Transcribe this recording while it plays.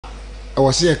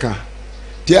was here.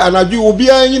 Tia anaju obi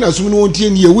anyi na sum no tie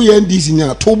ne we NDC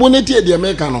nya to bo ne tie de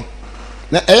America no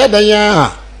na dan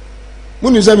ya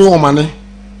munu se me womane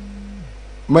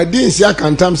ma din si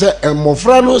akantam se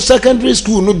emofra no secondary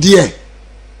school no de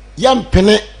yam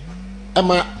pene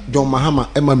ema John Mahama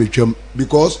ema metwam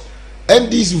because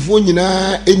NDC fo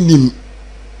nyina enim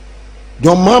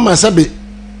John Mahama sabe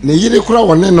ne yire kura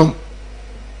wone no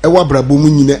e wa brabo mu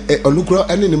nyina olukura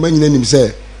ene ne ma nyina nim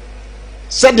se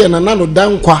de na no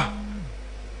dankwa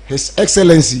His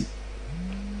Excellency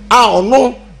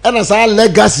ono ena sa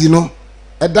legacy no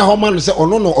eda ho man se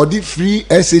ono no odi free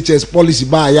SHS policy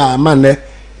ba ya amane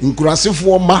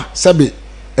nkurasefo ma sabe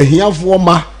ahiafo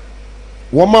ma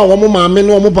wo maame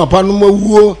no wo papa no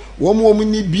mawuo wo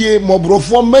ni bie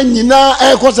mobrofo ma nyina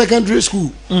e secondary school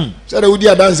say we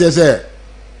dey dance say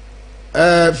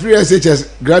free SHS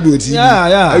graduate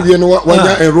awie no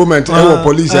wanya enrollment e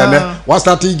police ene wa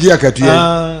start gear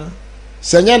katuye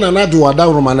Senya na nadu wada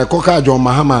Romane koka John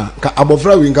Mahama ka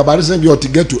abofra wi nka bare sen bi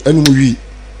otigeto enum wi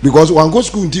because one go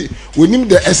school nti we nim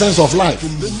the essence of life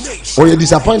or you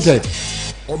disappointed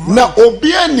na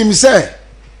obi anim say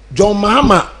John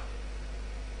Mahama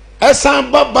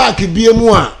esan back bie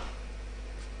mu a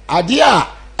ade a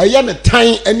eye ne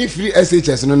tan any free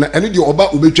SHS no na ene de oba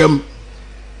obetwam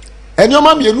ene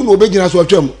oma mienu no obegina so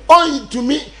atwam on to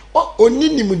me oni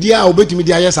nimdia a obetimi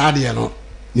dia yes ade no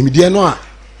nimdia no a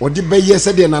odi beye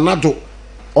se de nanado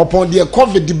upon the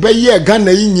covid the beye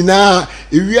Ghana yi nyina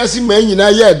ewiase ma nyina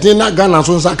ye den na Ghana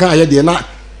so nsaka ye de na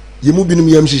yemu binum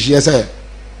yam hihie se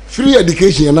free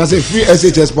education na say free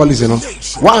SHS policy no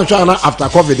one try na after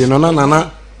covid no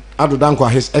na adodankwa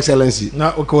His Excellency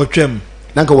na okawatwam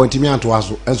na nka wantimi anto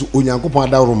aso enso onyankopon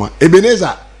adaroma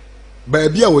Ebeneza ba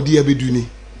bia wodi abeduni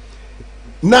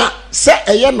na se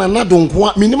eye nanado nko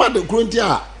a minima de kronti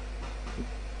a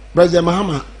President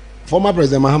Mahama former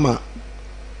President Mahama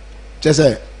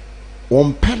say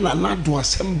won pela na do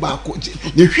asemba ko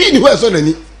ne hwi ni ho so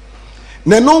nani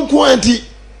na no nko anti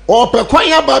o pe kwan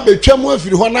ya ba betwam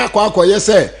afiri ho na akwa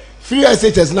say free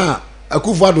SHS na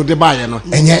akufo ado de baaye no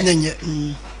enye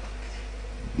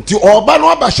nti oba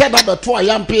no ba sheda beto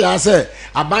ayampe ya say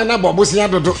aban na bobosia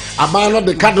dodo aban no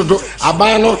de ka dodo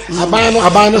aban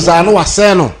no za no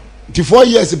wase no nti 4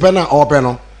 years pe na o pe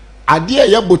no ade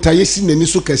ya bota yesi nani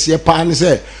so kase pa ne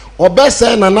say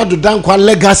obese na nadu dankwa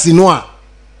legacy no a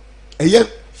eye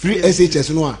free SHS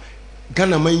no a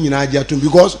Ghana man nyina agia to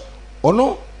because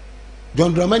ono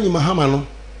John Dramani Mahama no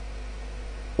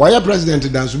waya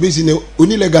president dance be si ne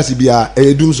oni legacy bia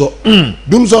dumso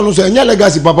dumso no so enya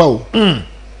legacy papa o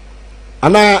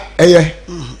ana eye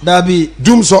dabi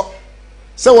dumso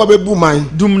se wo bebu man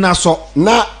dum na so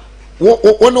na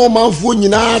wono manfo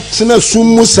nyina tena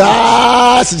summu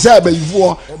saa si se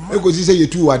abayifuo ekosi se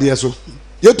yetu wade so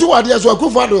yetu wade so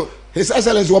akufado His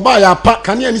Excellency oba ya pa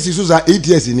kane ni sisu za 8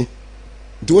 years ni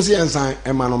nti wo se ensan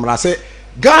emano mra se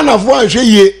Ghana fo anhwe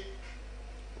ye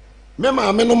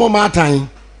mema me no mo matan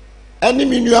eni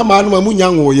minu ama no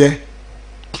mamunya nwoye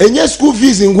enye school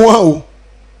fees nko ha o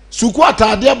suku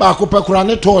atade ba ko pekura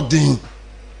ne to din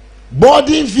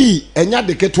boarding fee enya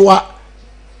de ketwa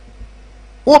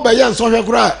wo be yan so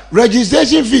hwekura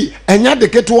registration fee enya de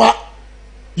ketwa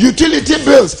utility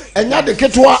bills enya de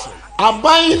ketwa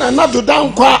aban na nado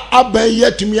dankwa aban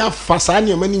yatumi afasa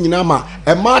ne mani nyina ma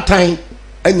e matan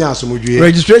enya asomodwe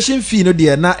registration fee no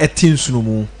de na etinsunu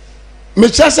mu me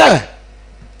chese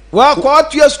wa kwa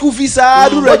to school fees a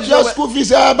do register school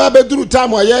fees a ba be duru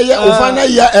time o ye o final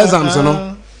year exams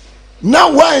no na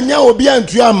wa enya obi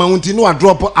antua amount no a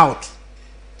drop out.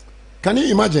 Can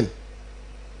you imagine?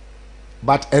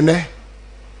 But ene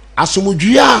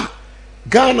asomodwe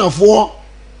Ghana for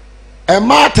e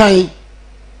matan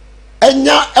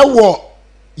enya ewo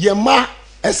yema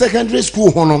a secondary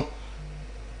school hono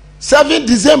 7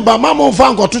 December mama mfa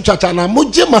nkoto chacha na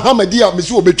moje Mahamadi a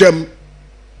mesi obetwam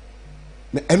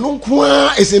na eno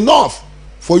nkoa is enough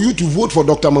for you to vote for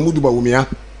Dr. Mamudu Bawumia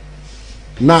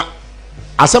na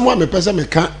asemwa me pese me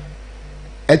ka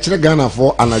e kire Ghana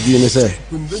for anadwe ni se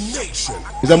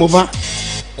izamova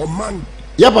oman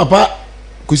ya papa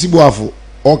kusibuafo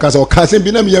o kase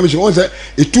bi na me yam on se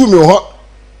etu me ho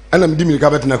ana mdi mi ka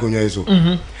betina konwa yeso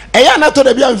eya na to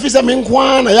da bia mfise me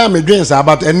nkoa na ya medwen sa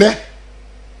about ene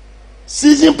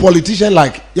seasoned politician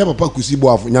like ya papa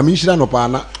kusibuafo nyame nhira no pa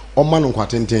na o ma no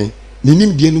kwatenten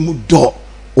ninim die no mu do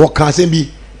o kase bi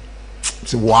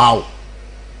say wow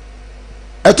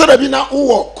eto da bi na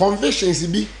wo convictions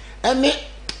bi ene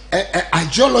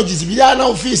ideologies bi ya na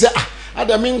office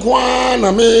adam nkoa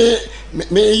na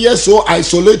me yeso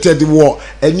isolated wo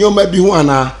enioma bi ho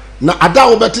ana na ada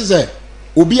wo beti say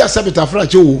obi asabita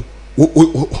frache wo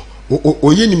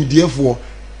oye nimdiefo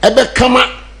ebe kama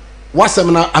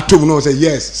wasem na atom no say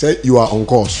yes say you are on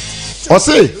course or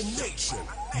say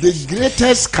the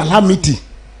greatest calamity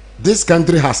this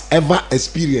country has ever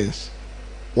experienced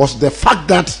was the fact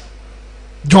that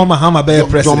John Mahama be a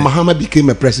president. John Mahama became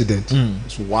a president.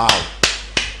 Wow.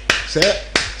 Say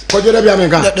kojo da bia me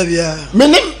ka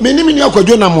me ni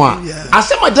kojo na mo a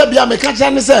asema da bia me ka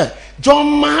ne say John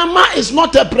Mahama is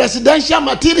not a presidential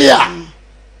material.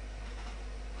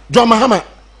 John Mahama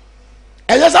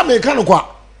eyesa me ka no kwa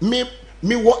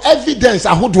me wo evidence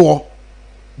ahodo.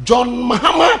 John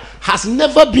Mahama has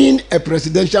never been a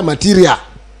presidential material.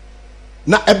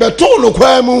 Na ebeto no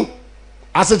kwa mu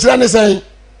asekira ne say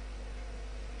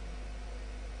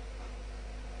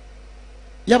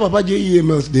ya papa je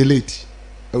emails dey late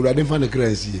awurade fa ne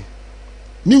crazy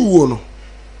ni wo no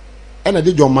and I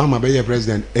did John Mahama be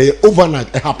president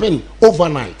overnight it happened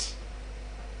overnight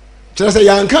just say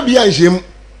yanka bia nhiem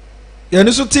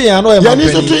yani so te ya no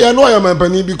ya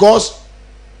mampani because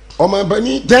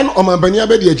omampani then omampani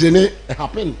abedi akire ne it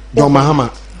happened John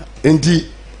Mahama enti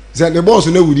say the boss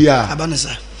no wudi a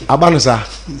abanisa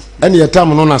and your time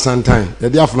no na santan ye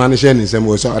dey afuna ne share ne nsem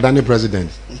wo so adane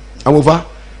president amofa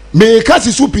me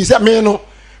kasi supi se me no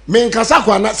me nkasa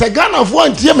kwa na se Ghana fo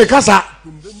antie me kasa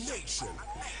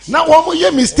na wo mo ye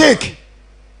mistake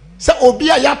se obi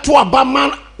a ya to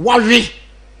abaman wawe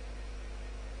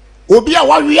obi a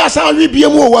wawe asan wi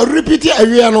biem o wa repeat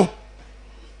awie no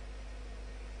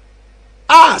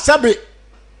sabe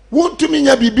won to me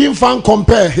nya bibi mfan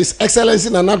compare his excellency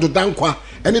Nana Dankwa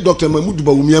any Dr. Mahmoud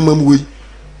Bawumia mamwe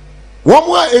wo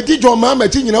mo a edi John Mahama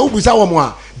chi nyina ubusa wo mo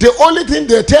a the only thing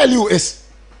they tell you is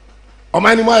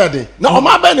Omani mo ayade na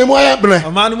oma be ne mo ayabne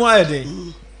omani mo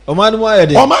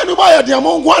ayade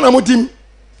mo ngwa na mutim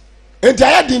enti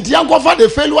ayade enti yankofa de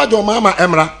failure John Mahama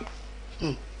emra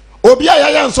obi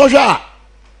ayaya nsohwa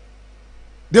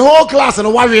the whole class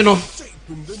no wawe no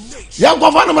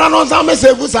yankofa no mra no sam me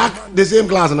save sack the same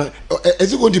class no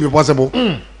is it going to be possible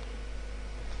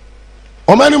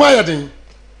omani mo ayade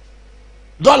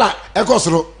dollar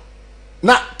ekosoro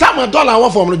na tama dollar wo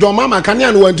form no John Mahama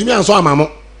kania no wantumi anso amamo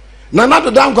na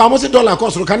nado danko amosi dollar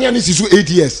cost kan ya ni sisu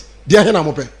 8 years dia he na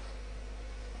mo pe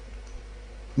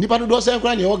nipa do se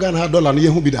kra ne organ ha dollar no ye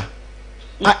hu bida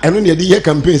eno ne de ye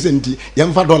campaign senti ye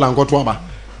mfa dollar nkoto aba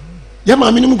ye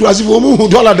ma minim kurasi fo mu hu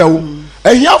dollar dawo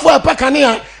ehia fo epa kan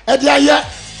ya e dia ye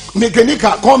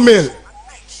mechanical commail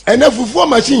ene fufuo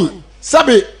machine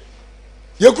sabe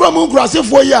ye kura mu kurasi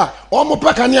fo ya o mo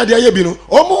pa kan ya dia ye bi no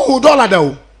o mu hu dollar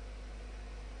dawo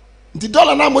nti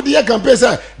dollar na mo de ye campaign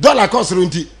say dollar cost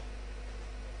nti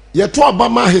ye to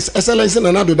Obama his excellency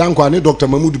Nana Dankwa and Dr.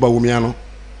 Mahmoud Bawumia no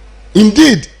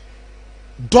indeed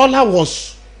dollar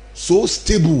was so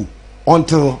stable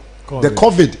until the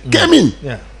COVID came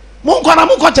in. Mon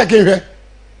check here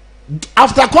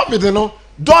after COVID you know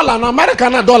dollar na America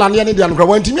na dollar near the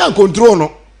when timi and control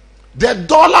no the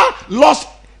dollar lost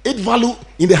its value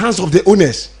in the hands of the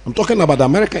owners. I'm talking about the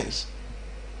Americans.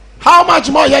 How much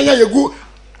more you go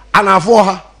and afford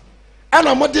her and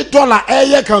a multi dollar a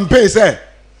year campaign say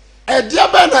e dia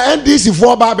be na NDC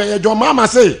for ba be John Mahama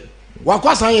say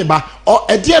wakwasan ba o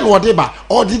e dia no de ba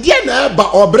o de dia na ba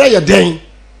o bre ye den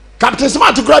Captain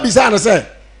Smart to grab his hand say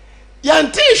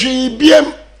yan tishi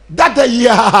biem that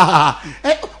year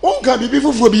on can be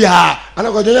fufu bia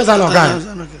ana ko jonya sana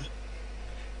kan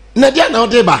na dia na o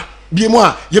de ba biem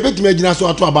a ye betime agina so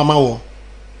ato abama wo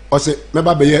o say me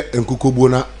ba be ye enkokobuo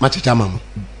na machicha mamu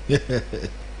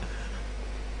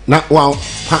na wow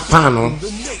pano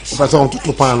person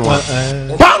to pano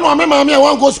pano me mama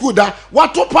wan go school da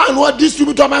what to pano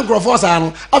distributor man crofos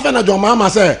anu afena John Mahama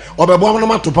say obebo no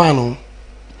mato pano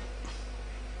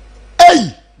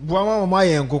ei bua mama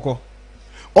ye nkoko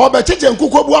obecheche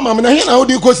nkoko bua mama na he na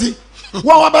odi kosi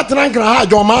wa betran kra ha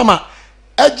John Mahama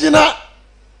agina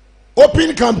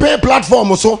open campaign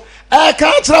platform so e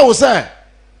ka kira wo say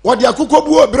wo de akoko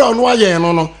bua obre ono aye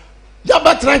no ya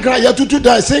betran kra ya tutu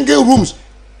da single rooms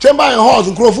chamber and halls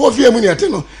nkrofo fie mu ne ate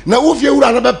no na wo fie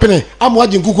wura na be pene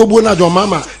amwaji nkukobuo na John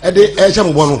Mahama e de e hye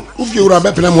mobo no wo fie wura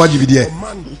be pene amwaji bidie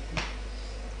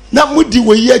na mudi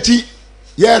wo yi achi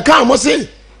ye ka mo se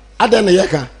ada na ye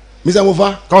ka misa mo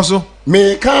fa koso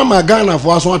me ka ma Ghana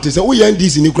fo aso ate se wo ye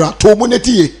NDC ni kura to mo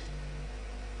netie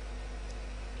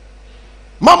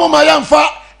mamo ma ya mfa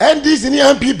NDC ni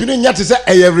MPP ni nyate se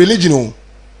e religion o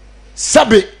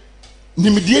sabe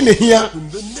nimdie ne hia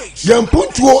ye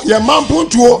mpuntuo ye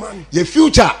mampuntuo ye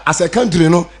future as a country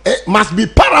no it must be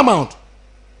paramount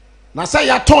na say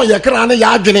ya ton ye kra ne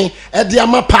ya adwene e de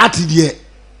ama party there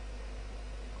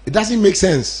it doesn't make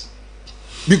sense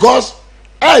because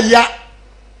ya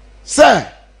say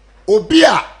obi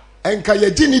a enka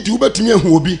ye gini ti ubetumi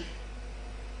ehu obi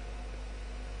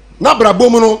na brabo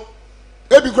mu no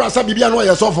ebi kura sabi bia no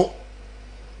ye sofo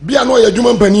bia no ye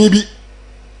dwuma mpani bi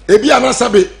ebi ana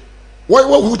sabe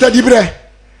wo huta dibre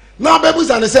na bebu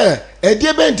zane se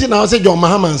edie benti na se John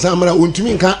Mahama nsamra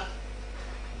ontumi nka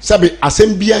sabe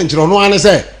asem bia nkyero no ane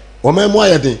se o memu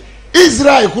ayede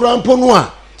Israel kura mpo no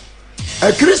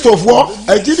a Christopher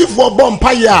agidifo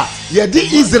bompa ya ye di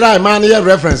Israel man ye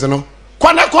reference no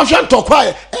kwana kohwe ntokwa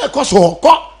e koso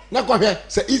ko na kohwe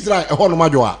se Israel e ho no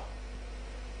madwo a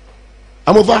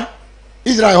amofa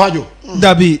Israel hwajo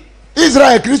dabi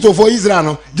Israel Christopher Israel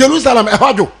no Jerusalem e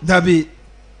hwajo dabi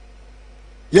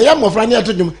ye ya mofra ne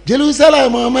atodum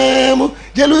Jerusalem mama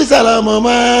Jerusalem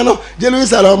mama no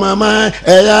Jerusalem mama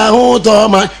e ya hu to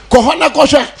ma ko ho na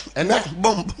kohwe ene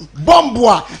bomb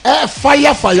a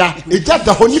fire e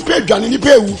jada ho nipa adwane nipa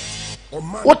ewu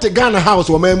what Ghana house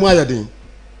o mamu ayeden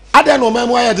ade no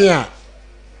mamu ayeden a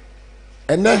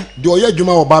ene de oya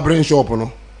adwuma wo barbering shop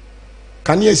no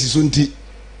kane asiso nti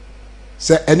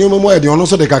se ene mamu ayeden ono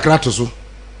so de kakra to so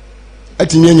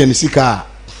atimi anya ne sika a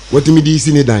watimi di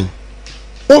isi ne dan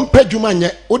on pedwuma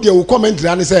nye o de wo commentary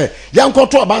ane se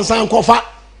yankoto abansan kofa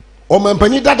o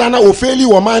mampani dada na o feli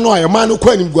wo man no ayeman no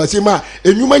kwanim guase ma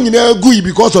enwuma nyina gui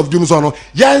because of dum so no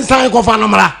yansan kofa no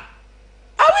mra.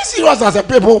 Are we serious as a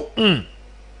people?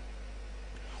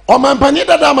 O mampani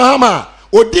dada Mahama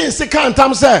o din se kan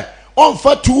tam se on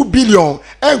fa 2 billion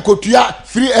en kotua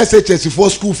free SHS for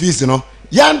school fees no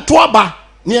yan to aba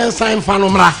ne yansan fa no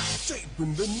mra.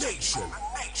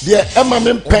 De Emma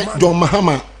mempe John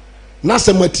Mahama na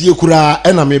se matie kura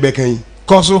ena me bekan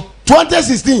koso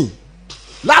 2016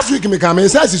 last week me come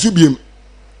say sisu biem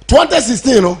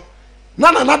 2016 no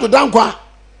na do dankwa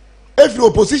every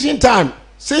opposition time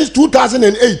since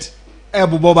 2008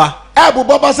 ebu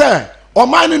boba say o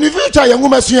man in the future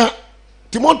yenguma sua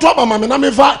timonto aba ma me na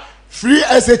me fa free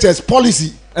SHS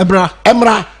policy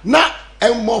emra na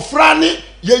emofra ni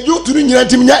ye youth ni nyina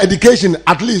timinya education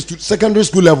at least to secondary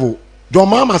school level John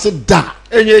Mahama say da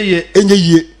enye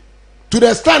ye to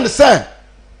the stand say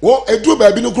wo edu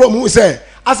ba bi no kro mu say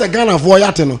as a Ghana for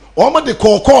yate no o mo de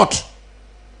court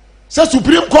say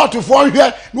Supreme Court for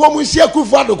hwe no mo nsia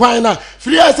kufu adokwan na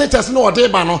free SHS no ode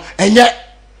ba no enye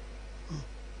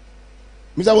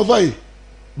misa wo fai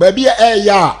ba bi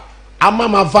ya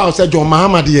amama vow say John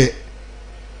Mahama de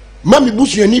mami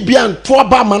busuani bia nto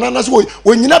ba manana so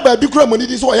onyina ba bi kura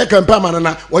monidi so oye campaign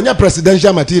manana onya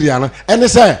presidential material no ene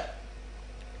say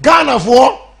Ghana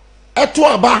for eto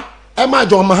aba ema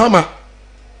John Mahama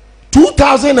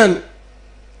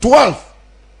 2012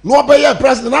 no be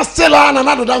president na still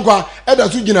na do dankwa eda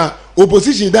su gina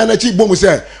opposition dan na chi bomu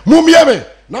say mumie me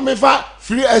na me fa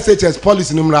free SHS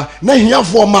policy numra na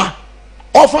hiafo ma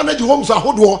orphanage homes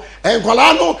ahodo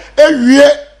enkwala no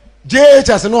ewie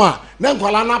JHS no a na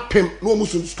enkwala na pem no mu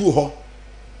school ho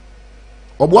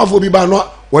oboafo bi ba no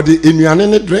wode enuane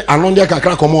ne dre anonde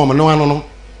kakra komo o no ano no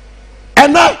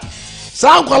ena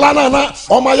sa enkwala na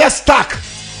o ma ya stack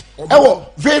ewo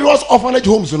various orphanage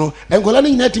homes no enkola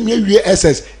ni nyati me wie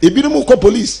SS ebinom ko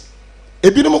police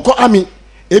ebinom ko army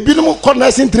ebinom ko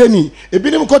nursing training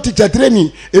ebinom ko teacher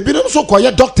training ebinom so ko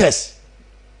ye doctors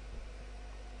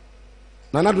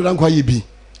na do dan kwa ye bi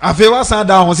afi wa san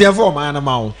da ho se for man na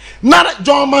ma ho na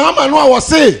John Mahama no was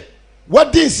say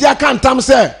what this year can tam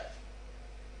say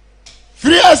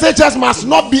free SHS must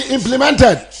not be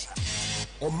implemented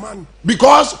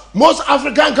because most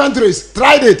African countries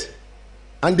tried it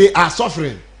and they are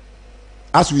suffering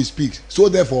as we speak. So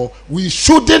therefore, we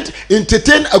shouldn't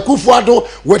entertain Akufo-Addo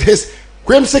with his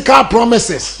whimsical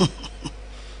promises.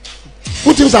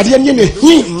 Put him at the end.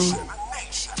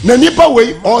 Na nipa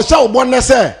way or shall one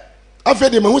say, after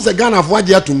the man who's a Ghana for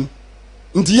Diatum,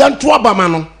 nti yan to abama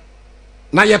no,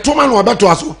 na yetoma no abeto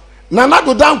aso. Na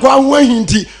do dan kwa hu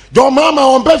hinti, John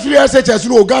Mahama on pe free SHS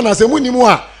no Ghana se munimu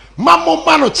a, mammo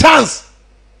ma no chance.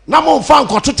 Na mo fa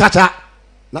nkoto chacha.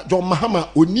 Na John Mahama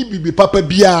oni bibi papa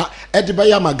bia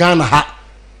edebaya magana ha.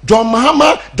 John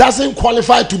Mahama doesn't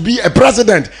qualify to be a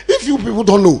president. If you people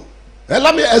don't know,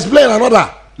 let me explain another.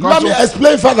 Let me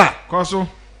explain further.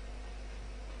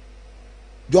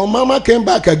 John Mahama came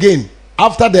back again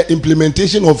after the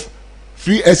implementation of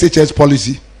free SHS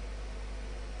policy,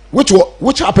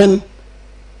 which happened.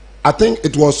 I think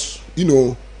it was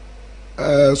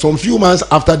some few months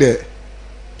after the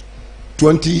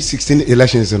 2016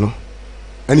 elections,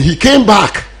 and he came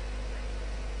back.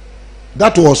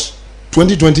 That was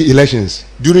 2020 elections,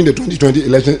 during the 2020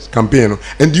 elections campaign.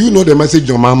 And do you know the message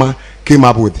John Mahama came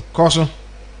up with?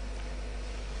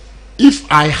 If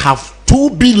I have 2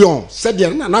 billion, said the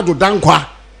Nanado Dankwa,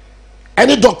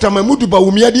 any Dr. Mahmoud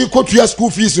Bawumia di kotuya school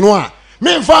fees no,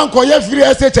 me fan koye free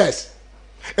SHS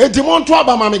enti mo nto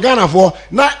aba ma me Ghana for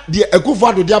na de Akufo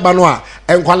Addo de aba no a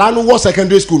enkwala no wo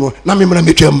secondary school no na me mra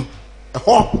metwam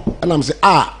and I'm say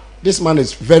this man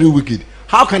is very wicked.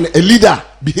 How can a leader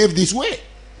behave this way?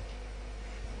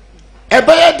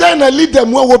 Ebeye den a leader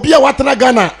mu wo bia watena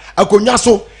Ghana akonya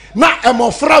so na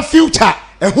emofra future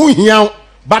ehu hia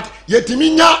but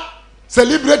yetimi nya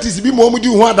celebrities bi mo mudi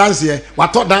ho adanse e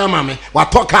wato dan ma me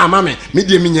wato ka ma me me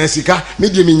de minya sika me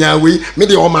de minya wei me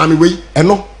de o ma me wei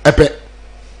eno epe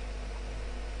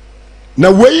na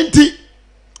wei nti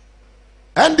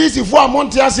NDC for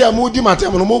amonte ase amudi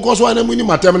matem no mo nkoso na muni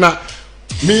matem na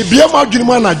me bia ma dwunim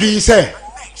anadwo yi say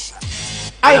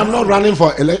I am not running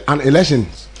for an election.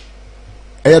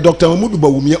 Dr. Mahmoud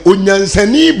Bawumia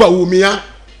onyansani Bawumia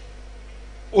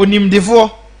onimdifo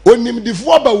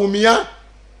Bawumia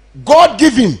God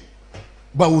given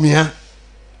Bawumia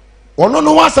ono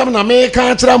no wasam na me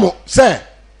kan kira mo say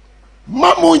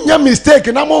mamo nya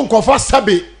mistake na mo nkofa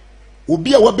sabe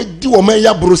obi a wabedi wo man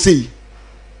ya brosei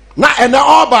na ene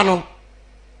oba no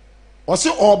o se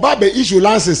oba be issue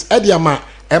license e dia ma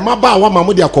e ma ba wa ma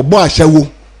mo dia kobo ahyawo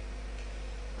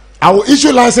I will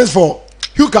issue license for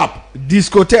hookup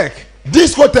discotheque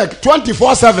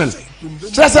 24/7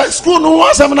 say school no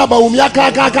wasam na Bawumia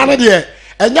ka na de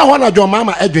enya ho na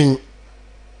dwomama adwen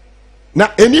na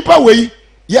enipa wei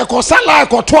ye ko sala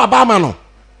ko to abama no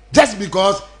just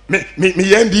because me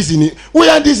NDC ni we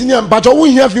NDC ni mpacho wo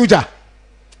hia future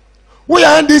we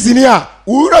NDC ni a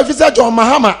ura officer John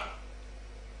Mahama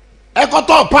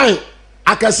ekoto pan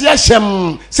akasia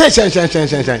shem se shen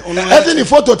eti ni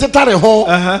photo tetare ho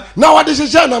na wade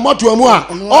hye na moto amu a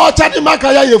o chadi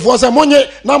maka ya yefo se monye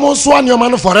na mo so anyoma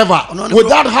no forever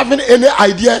without having any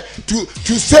idea to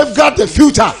safeguard the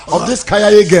future of this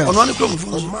Kayaye girl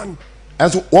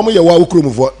as woman ye wa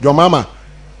ukromufo John Mahama,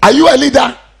 are you a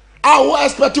leader? I will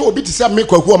expect you to say me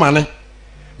kwaku mane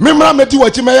memra meti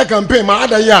wachi meye campaign ma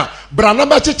adan ya brana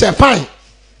ba cheche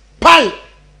pai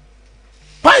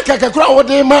kakakura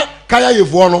wode ma kaya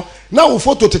yefo no na wo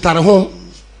photo tetare ho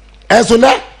enso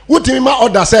na wutimi ma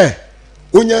order say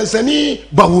onyansani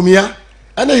Bawumia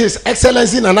and his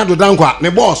excellency Nana Addo Dankwa ne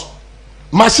boss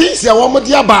machines ya wo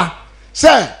modi aba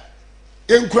say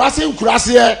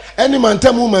enkurase eni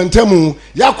mantamu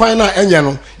ya kwan na enye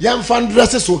no ya mfa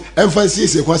dress so emfa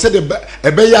siesie kwan se de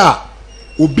ebe ya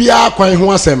obi a kwan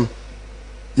ho asem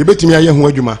ye betimi aye ho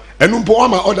adwuma enu mpo o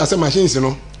ma order se machines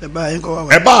no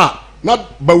eba na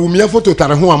Bawumia photo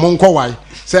tare ho a monko wai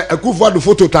se Akufo Addo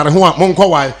photo tare ho a monko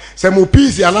wai se mo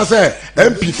PC ana se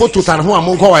MP photo tare ho a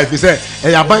monko wai fi se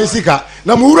e ya ban sika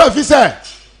na mo wura fi se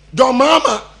John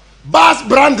Mahama bas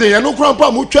branding enu kran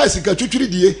pa mo twa sika twitwiri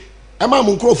die ema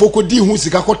mo nkrofo ko di hu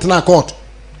sika ko tena court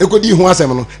e ko di hu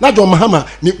asem no na John Mahama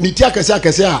ni ti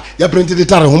akase a ya printed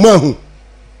tare ho ma hu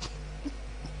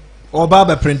oba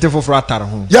be print for atare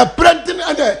ho ya printing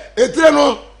ande etire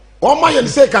no o ma ye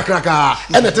se kakraka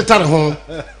ene tetare ho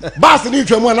bas ni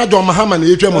twemu na John Mahama na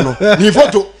etwemu no ni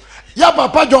photo ya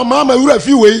papa John Mahama wura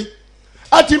fi wei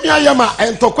atimi ayama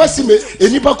entokwasi me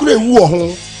enipa kura ewu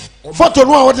ho photo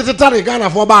no a wo tetare Ghana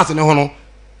for bas ne ho no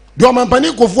de o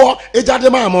mampani kofo ejade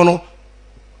ma mo no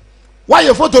why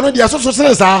your photo no dia so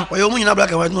sense why you nyina black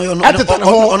and white no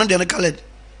on the colored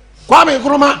Kwame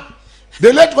Nkrumah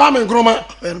the late Kwame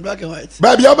Nkrumah black and white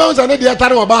baby oba say na dia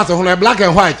tare o bas ho na black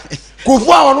and white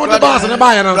kofo a ono de bas ne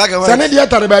ba ye no say na dia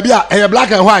tare baby a e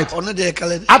black and white on the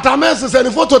colored atamen say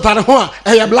the photo tare ho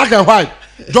a e black and white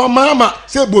John Mahama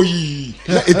say boyi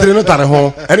na etre no tare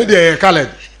ho ene de colored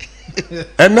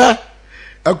ena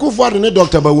Akufo Addo ne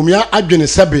Dr. Bawumia adwene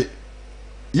sebe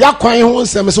ya kwan ho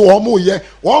nsem se wo mo ye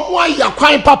ya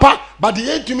kwan papa but the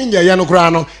entumi nya ye no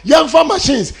kra no ye mfa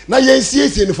machines na ye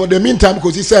siesie for the meantime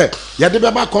because he say ye de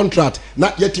beba contract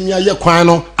na yetumi aye kwan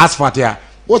no asphalt ya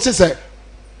what say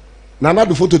Nana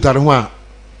Addo photo tare ho a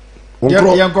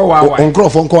onkro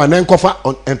fo nko na nkofa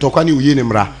entokwa ne uye ne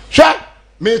mra hwe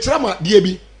me kira ma die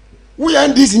bi wo ya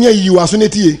ndisi nya yi waso ne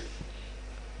tie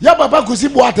ya baba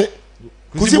kusibuate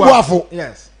kusibuafo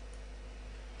yes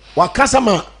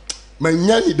wakasama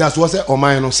manyani that's what say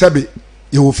oman no sebe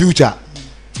your future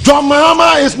John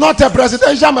Mahama is not a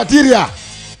presidential material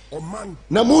oman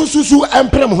na munsusu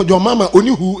emprem ho John Mahama oni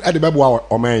hu e de bebo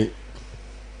oman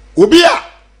obi a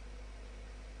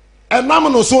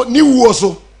enam no so ni wuo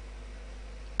so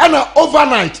ana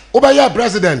overnight obaya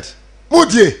president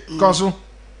mudie koso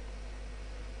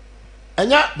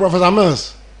enya Professor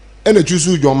Mills ena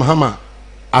chusu John Mahama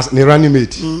as the running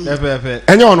mate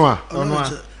enya ono a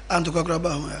antokakra ba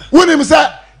ho wonim say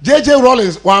JJ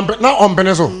Rollins na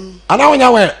ompene so ana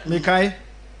wonya we mekai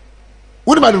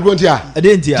wonim adu gontia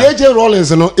adentia JJ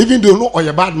Rollins no even though no or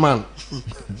a bad man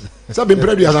Say be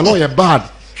prejudice and no you bad.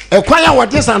 E kwanya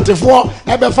what this antefo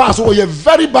e be fa so you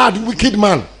very bad wicked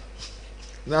man.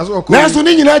 Na so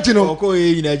ni nyina achi no.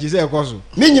 Okoye nyina achi say ekoso.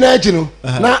 Ni nyina achi no.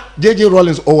 Na JJ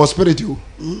Rollins was spirit you.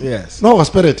 Yes. No was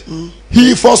spirit.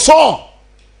 He foresaw.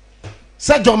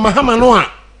 Said John Mahama no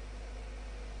a.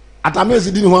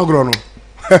 Atamezi di ni ho agro no.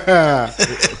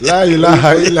 La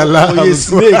ilaha illallah.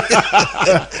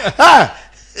 Ah.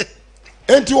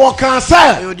 Enti wo kan se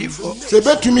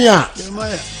betumi a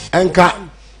enka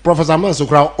Professor Manso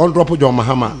kra on drop John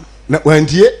Mahama na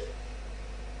wantie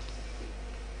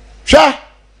hwa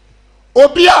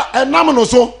obia enam no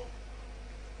so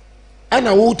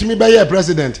ana wo tumi be ye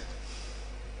president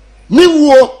ni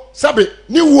wo sabe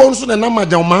ni wo nso na nam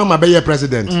John Mahama be ye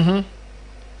president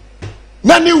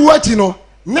na ni wo ati no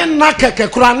ne na keke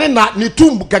kra ne na ni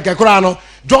tum keke kra no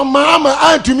John Mahama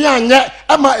antumi anye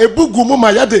ama ebugu mu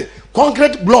ma yade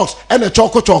concrete blocks and a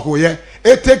choco ye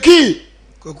eteki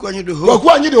koku anyi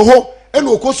de ho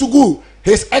ena okosugu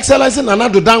his excellency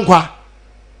Nanado Dankwa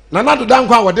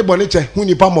wa de boniche hu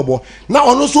nipa mobo na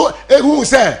ono so ehu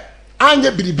se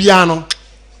anye biribia no.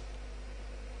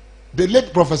 The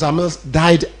late Professor Mills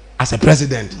died as a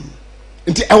president.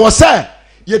 Nti e was say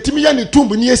yetimi ya ni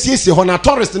tumbu ni esiesie ho na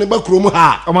tourist ne ba kurom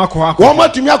ha o ma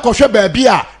tumi akohwe ba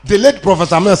bia the late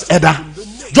Professor Mills eda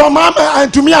John Mahama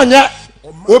antumi anye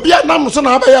obi anam so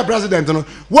na abaye president no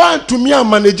want to me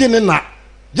manage ne na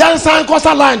jansan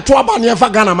kosa line to aba ne fa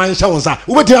Ghana man hye wonsa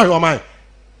ubeti ahwe man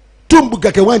tumbu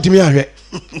keke want me ahwe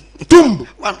tumbu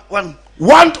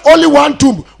one only one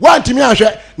tumbu want me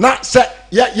ahwe na se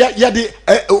ya de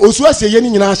osuasie ye ni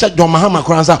nyina hye John Mahama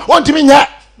kransa want me nya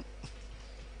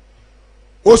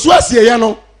osuasie ye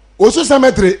no osu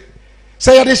cemetery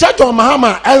se ya de hye John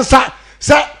Mahama ensa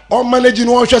se on managing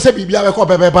one share say bibia be ko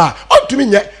beba on to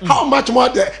me how much more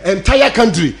the entire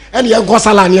country and ye go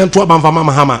sala ni to banfa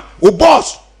Mahama o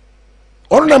boss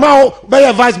on na ma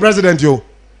be vice president yo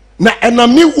na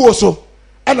enam ni wo so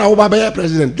e na wo ba be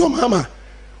president John Mahama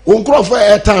on crofo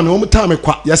airtime o time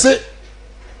kwa ye say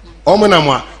o mo na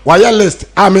mo a wa ya list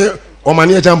ame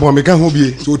OMANE ACHEMPONG me ka ho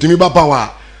bie so timi ba power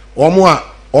o mo a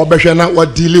o behwe na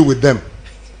what dealing with them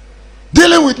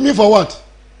dealing with me for what.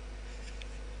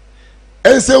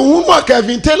 And say woman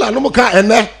Kevin Taylor no ka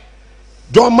ene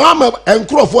John Mahama and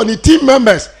for the team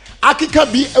members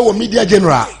akika bi e media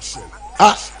general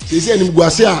say nim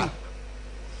guase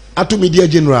ato media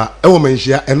general e wo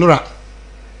manhia enora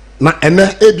na ene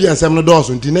ebi ansem no dose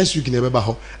nti next week na be ba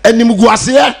ho enim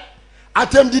guase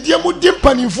atem didie mu di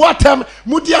mpanimfo atem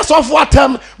mu di asofo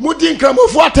atem mu di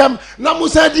nkramofo atem na mu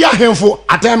sa di ahemfo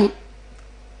atem.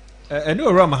 Eno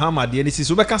ora Mahama de ni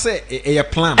siso be ka say e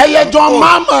plan John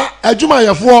Mahama adwuma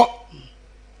yefo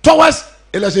towards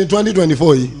election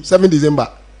 2024 7 December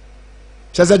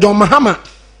say John Mahama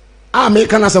me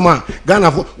kana sama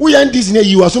Ghana fo we NDC na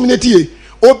yi wasominati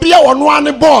obi a wono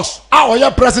ane boss a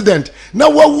oya president na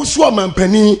wawusu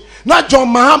amampani na John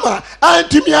Mahama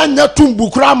antimi anya tumbu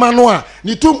kura mano a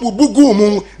ni tumbu bugu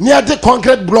mu ni ade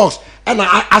concrete blocks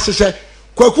na asese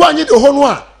kwaku anyi de ho no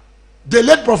a the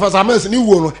late Professor Mills ni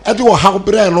wo no e de wo ha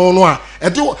bre no a e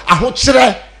de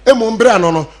ahokire emu bre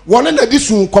no wona na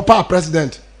disu kopa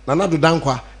president Nanado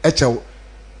Dankwa e chew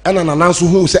e na nananso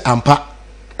hu se ampa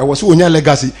e wo se onya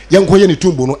legacy yenkoye ni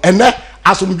tumbu no ene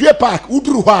asomdwe park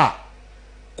uduru ho a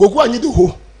koku anyi de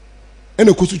ho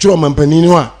ene kosu chiro mampani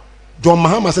ni a John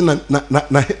Mahama se na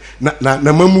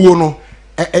mamuo no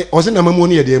o se na mamuo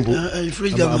ni ye de embo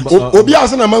obi a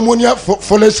se na mamuo ni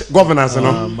foolish governance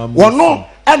no wono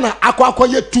ena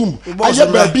akwakoye tum aye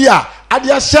ba bia ade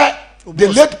hye the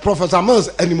late Professor Mills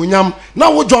animunyam na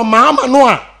wo John Mahama no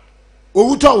a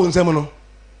owuto wo nsem no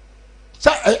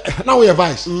sa na wo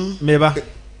advice meba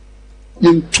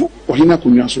yentu ohina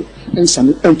kunyaso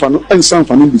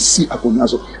ensan be see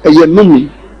akunyaso eye nomi.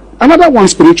 Another one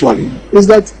spiritually is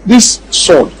that this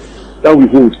sword that we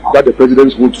hold, that the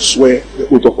presidents hold to swear the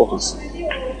oath of office,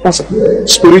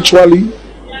 spiritually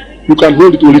you can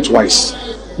hold it only twice.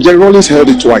 Jerry Rawlings held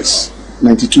it twice,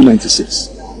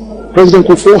 92-96. President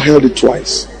Kufuor held it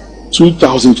twice,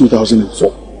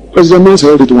 2000-2004. President Mills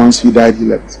held it once, he died, he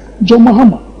left. John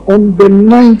Mahama, on the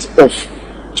 9th of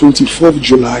 24th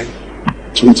July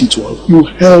 2012, you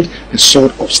held a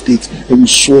sword of state and you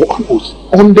swore an oath.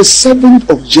 On the 7th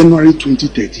of January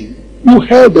 2013, you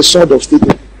held the sword of state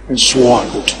and swore an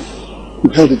oath. You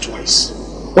held it twice.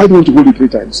 Why do you want to hold it 3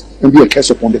 times and be a curse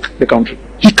upon the country?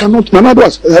 He cannot. Nanado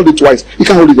has held it twice. He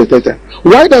can't hold it the 3rd time.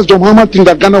 Why does John Mahama think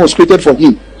that Ghana was created for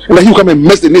him and that he will come and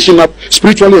mess the nation up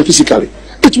spiritually and physically?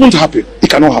 It won't happen. It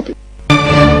cannot happen.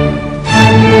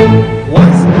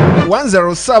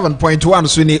 107.1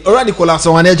 Suni already collapse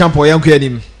on a jump or young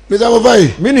kidding. Mr. Bovai,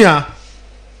 Minia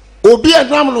obi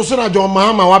enam no so na John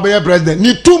Mahama wa be president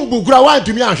ni tumbu kura wa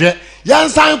ntumi ahwe yan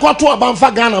san kwato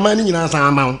abamfa Ghana man ni nyina san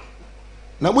amawo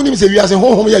na munim se wiase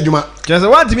honhom ya adwuma kese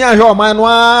wa ntumi ahwe o man no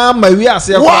ama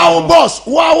wiase wow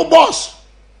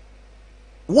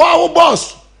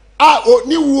boss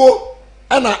ni wo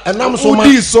ana enam so ma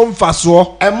odi so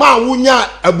mfaso e ma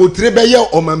wunya abotire be ye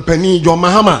omampani John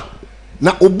Mahama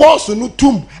na o boss no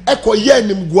tum ekoye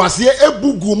anim guase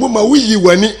ebugu mu ma wuyi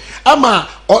wani ama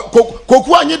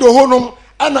koku anyi do honom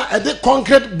ana e de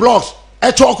concrete blocks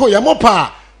e choko ye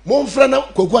mopa mo mfra na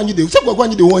koku anyi de se koku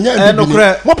anyi de wonya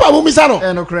ebibili mopa mo misa no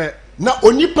na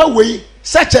onipa wei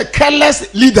such a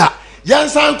careless leader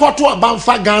yansan kwato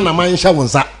abamfa Ghana man hya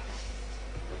wonsa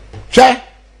hwe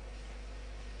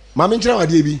mama nkyira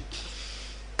wade bi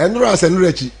enuro asenuro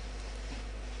achi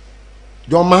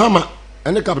John Mahama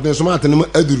ene captain Smart ne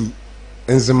aduru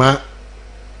enzima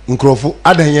nkrofo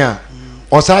adanya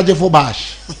osagefo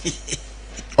bash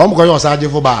omko yo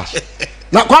osagefo bash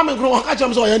na kwame nkro ka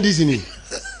cham so yan DC ni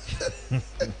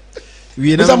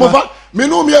wi na mofa me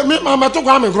no me mama to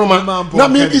kwame nkro ma na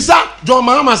me bisa John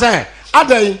Mahama say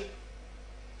adan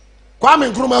kwame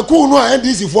nkro ma ku no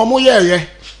NDC fo mo yeye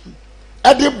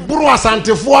e de buru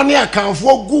asantefo ne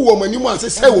akanfo gu wo manimu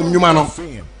asese wo mnyuma no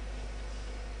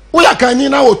wo ya kan ni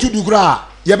na wo tudu kura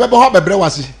ye bebe ho bebre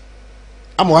wase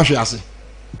ama wa hwe ase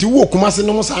ti wo kumase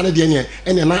no musa ne de ne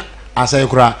ene na asai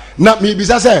kura na me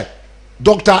bisa se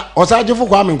Dr. Osajifo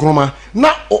Kwame Nkrumah na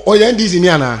NDC ni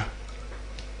ana.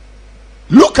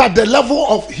 Look at the level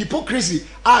of hypocrisy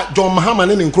John Mahama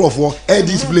ne Nkrofo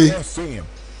display.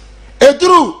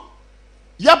 True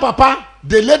ya papa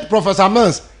the late Professor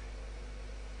Mans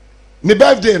ne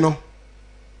birthday no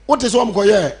what is one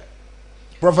koye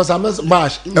Professor Mans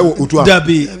bash ewo otua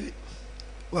dabi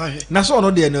na so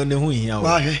no de ne hu hia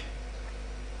o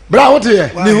bra what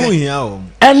here ne hu hia o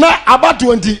ena about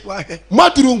 20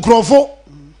 maturu Nkrofo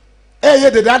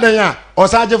ye de dadan ya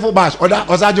Osajifo bash oda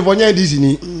Osajifo nya NDC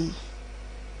ni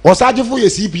Osajifo ye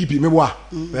CPP meboa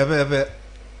bebe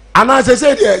ana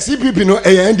se de CPP no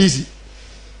NDC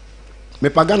me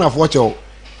pagana fo chew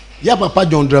ya papa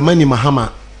John Dramani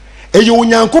Mahama eye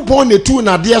onyankopon ne tu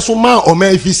na de so ma o ma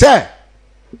ifise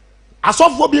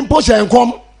asofo bi mpo hye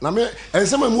enkom na me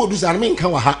ensema mu odu sa me nka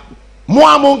wa ha mo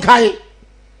amon kai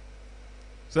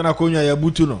se na konya ya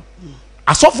butu no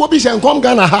asofo bi hye enkom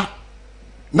Ghana ha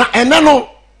na ene no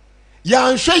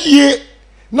ya nhwe yie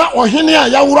na ohene a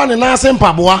ya wura ne na ase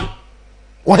mpaboa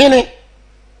ohene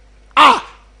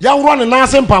ya wura ne na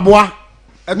ase mpaboa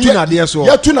atu na de so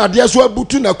ya tu na de so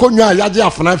abutu na konwa ya je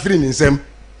afana firi ni nsem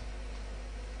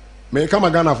me kama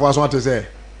Ghana fo aso atese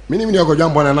minimi ne okodwa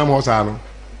mbona na mo sa no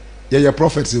ye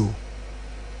prophets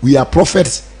we are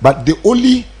prophets but the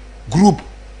only group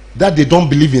that they don't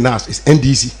believe in us is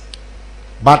NDC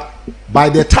but by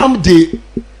the time they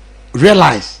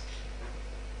realize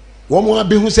one more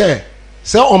be who say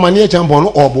Omane Achempong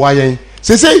no oboa yen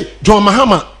say John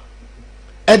Mahama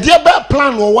e de be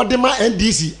plan wo wode ma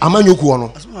NDC amanyoku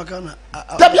no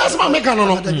tabi asma meka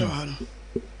no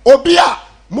obi a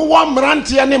mo wa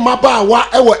mrante ne maba wa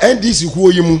e wo NDC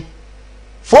kuo yi mu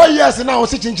 4 years na wo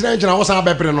se chinchira wo san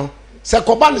bepre no se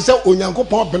koba ne se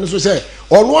onyankopon pene so se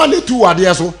ono ane tu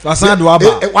wade so wasan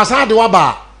de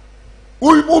waba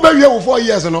u be wie wo 4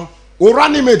 years no o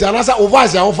running mate anasa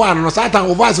overs ya wo fa no satan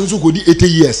overs nso kodi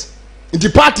 80 years inti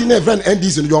party na friend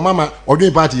NDC no your mama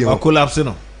odwen party here collapse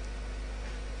no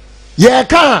ye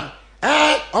kan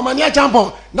Omane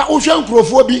Achempong na wo hwe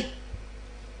nkrofo bi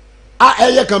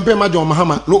eye campaign ma John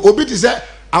Mahama no obi ti se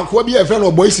akwa bi e friend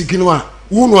o boy sikino a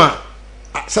wunu a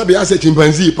sabe ase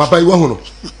chimpanzee papa iwa hu no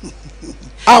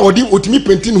odi otimi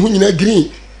pentin hu nyina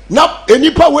green na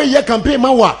enipa we ye campaign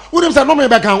ma wa wudem se no me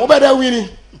be kan obeda wini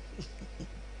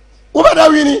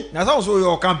na so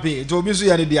your campaign to obi so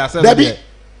ya ne dia se dabi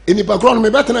enipa kro no me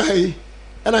betena hai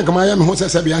ena nkama ya me ho se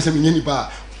sabe ase me nyanipa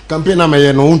campaign na me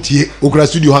ye no ntie okura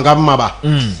studio hanga maba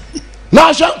na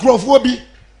ahwa krofo bi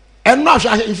enna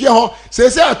ahwa mfie ho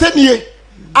se atanie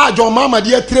John Mahama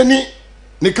de atreni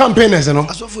ne campaigners no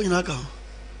asofo nyina ka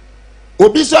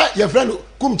obi so your friend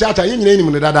kum chacha ye nyina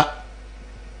nim ne dada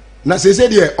na se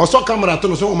de oso camera to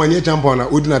no so Omane Achempong na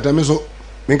odina tame so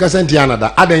me nka senti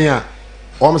anada adan ya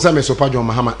o mse me so pa John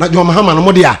Mahama na John Mahama no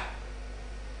mode a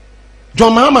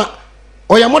John Mahama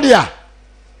oya mode a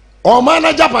o ma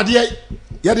na japade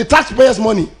ye the taxpayers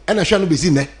money and a hwe no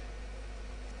bezi ne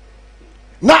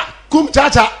na kum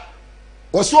chacha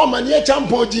oso Omane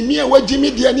Achempong jimi e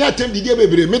wajimi de ani atem dide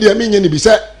bebre me de me nya ni bi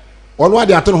se ono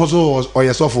ade ato no so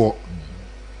oyesofo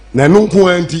na no nko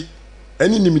anti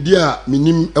ani nimdi a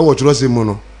minim e wo tro semu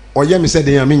no oye me se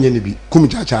de ya me nya ni bi kum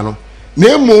chacha no na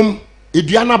emom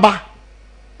eduana ba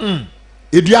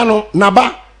eduano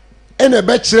naba ene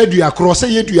be kire dua kro se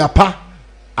ye dua pa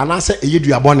anase eye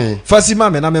dua bone fasima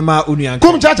me na me ma onuan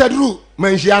kum chacha duru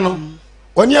manhia no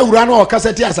oni awura no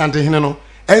okaseti asante hene no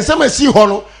ensem asi ho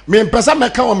no me mpesa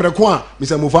meka omreko a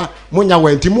misamufa munya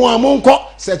wanti mu a monko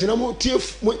sekina mu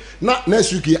tief na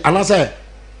suki anase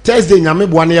Thursday nyame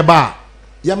boane ye ba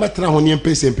ya metra ho ne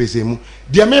mpese mu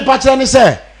de me pa kire ne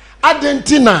se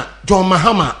adentina John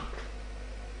Mahama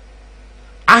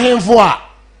ahemfo a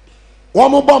wo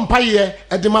mo bom paye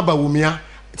edema ba wumia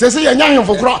tese ye nya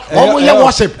ahemfo kro wo mo ye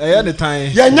worship the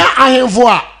time ye nya ahemfo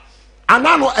a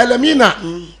anano elamina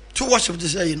to worship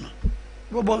this say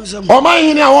no bo some o man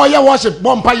hini a wo ye worship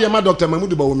bom paye ma Dr.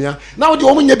 Mahmoud Bawumia na wo de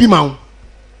wo mo nya bi ma wo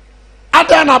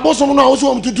ada na bosom no a wo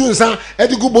so wo tutu nsa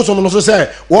edigu bosom no so se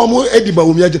wo mo edi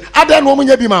Bawumia ada na wo mo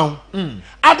nya bi ma wo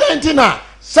ada ntina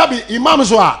sabi imam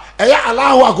so a eya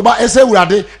Allahu akuba ese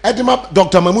wurade edima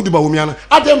Dr. Mahmoud Bawumia no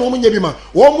ade no omunye bi ma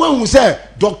wo mu ahu se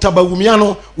Dr. Bawumia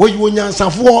no wo yi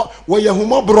onyansafo wo ye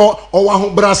humobro o wa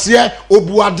hobrase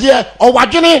obuade o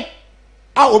wadwene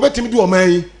a obetimi di o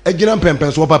man agina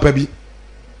mpempen so papa bi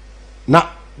na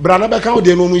brana be kan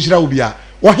de no mu nhira obi a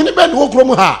wo hene be wo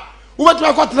krom ha wo betimi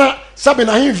akotena sabi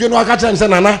na himfie no aka kire nse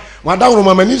nana madawro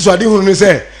mamani so ade hunu ne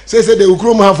se de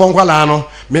ukrom ha fon kwala no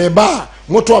me ba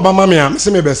moto obama me a me se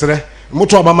me besere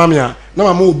moto obama me a na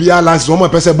mama obi a lance wo mo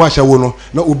pese bo ahya wo no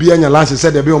na obi anya lance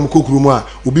se de be om kokuru mu a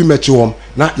obi mechi wom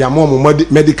na ya mo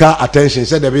medical attention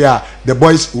se de be a the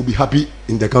boys will be happy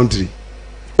in the country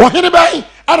wo hene bai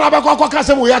ara ba kwa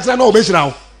kasem wo ya tira na obehira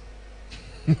wo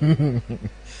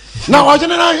na wo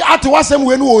jene na ate wasem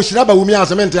we no wo hira ba wumi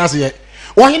asement ase ye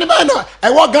wo hene bai na e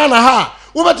wo Ghana ha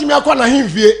wo betimi akwa na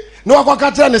himfie na wakwa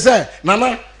katra ne se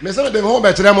nana me se de ho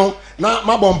be kire mo na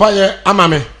mabompa ye ama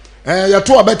me ya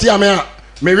to abeti ame a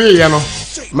me wi ye no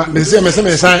me se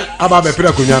me san aba be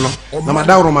pira konwa no na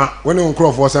madawroma woni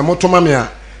nkrofo se motoma me a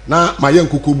na maye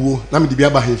nkukubuo na me de bia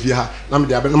ba hafie ha na me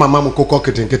de na mama mo kokko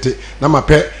ketenkete na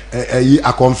mape yi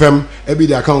akonfirm e bi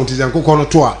de account is nkokko no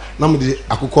to a na me de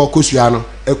akokko kosua no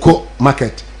eko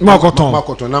market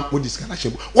makoton na mo diskana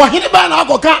shebu wo hene ba na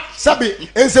akoka sabe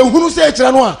ense hunu se e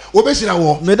kire no a obehira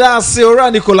wo me da se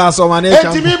ora Nicholas Omane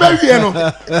Echampo enti mi ba wie no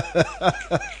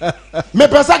me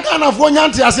pesa Ghana fo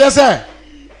nyante ase se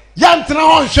yantra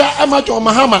ho hwe ema John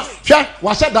Mahama hwe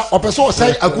wa sheda opeso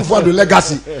sai Akufo-Addo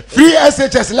legacy free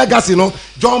SHS legacy no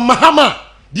John Mahama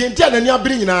the entire nani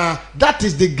abiri nyina that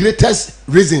is the greatest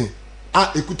reason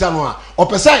ekuta no a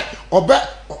opesai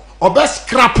obe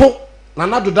scrapo na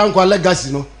nado dankwa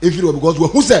legacy no efiri because we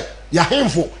who say ya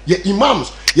hemfo ya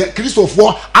imams ya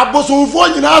Christopher abosonfo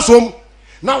nyina asom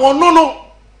na wono no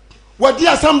wadi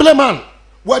assemblyman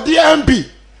wadi MP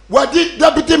wadi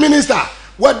deputy minister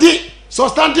wadi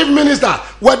substantive minister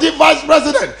wadi vice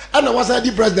president and was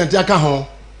the president yaka ho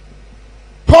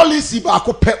policy ba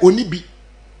ko pe oni bi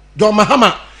John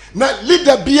Mahama na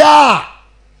leader bia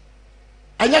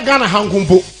anya Ghana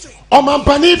hankumpo o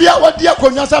mampani bia wadi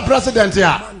akonwasa president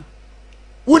ya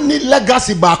we need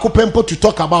legacy ba ko pempo to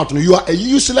talk about. You are a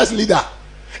useless leader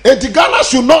and Ghana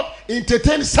should not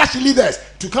entertain such leaders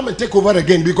to come and take over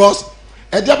again because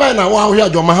na wa here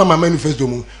John Mahama manifesto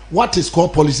mu what is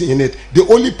called policy in it. The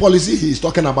only policy he is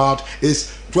talking about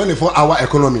is 24-hour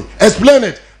economy. Explain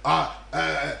it.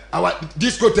 Our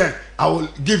discotheque I will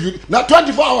give you now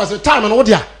 24 hours of time and what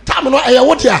here time no e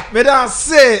what here me da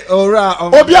say ora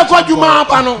obi akwa djuma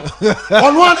apa no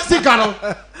ono an sika no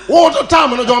what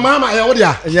time no John Mahama e what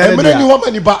here emre ni ho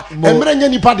manipa emre nya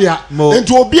nipa dia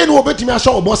enti obi ni obetimi ahye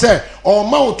obo say o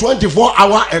ma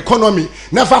 24-hour economy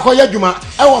na fa ko yadjuma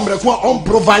e wo mreko on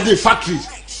provide factories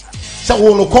se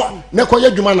wo no ko ne ko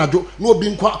yadjuma najo na obi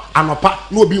nkwa anopa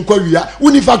na obi nkwa wia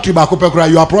uni factory ba ko pekura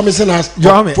you are promising us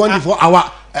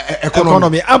 24-hour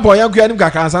economy abo ya gwa nim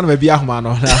kakansa na bia homa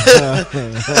no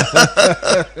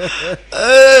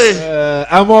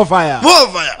I'm on fire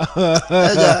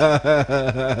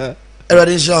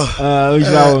everybody show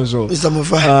Mr.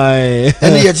 Mofa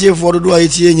any yeti for do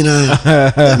ayeti nyina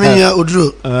me ya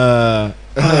oduro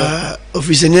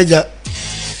office nyaja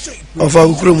ofa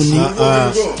ukuro mu ni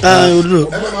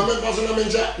oduro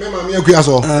me mama akua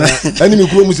so ani me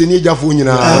kuro mu se ni jafo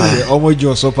nyina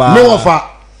omojo so pa me wofa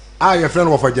your friend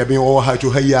wofa jabin o ha to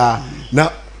haya na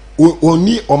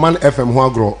oni Oman FM ho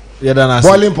agro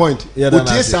boiling point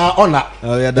otie sa ona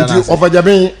wofa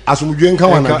jabin asumdwe nka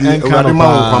wana bi ewade ma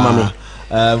wo kwama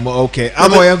me okay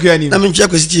abo yanku ani na me nchia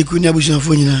kwesi ku ni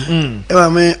abushafo nyina e ba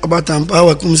me obatampa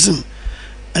wa kumsim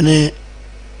ane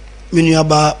menu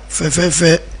aba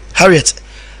fe Harriet.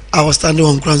 I was standing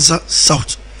on Kransa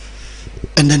South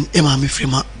and then Emma me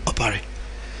frima opare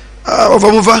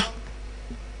over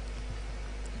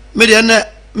media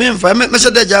me mfa me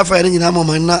se da ja fa ni nyina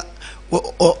mama na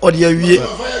o de awie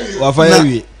wa fa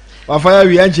ya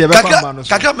wie anche be kwa ma no so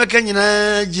kaka me ka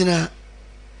nyina gina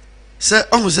se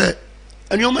ohu se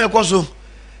anyoma ekoso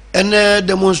ene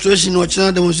demonstration o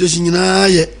china demonstration nyina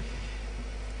ye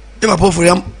e ba po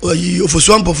foriam yi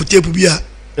ofosu am po tape bia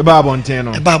e ba abonten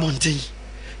no e ba abonten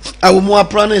awu mo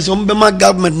apran is on be ma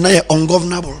government na ye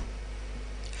ungovernable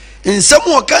nsem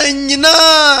o kan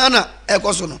nyina na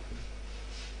ekoso no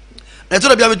na to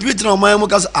da bia metwi na o man mo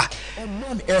ka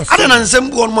ada na nsem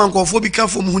go on man ko fo bi ka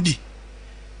fo mu hudi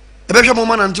e be hwe mo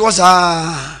man nte wo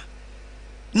sa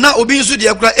na obi nso de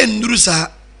akura enduru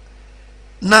sa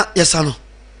na yesa no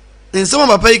nsem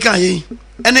papa yi kan yi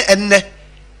ene enne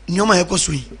nyoma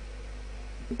ekoso yi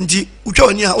nti utwa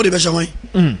oni a o de be hwe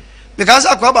wan because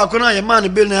akwa ba ko na ye man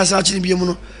bill na yasa chi ni bi mu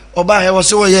no oba he wo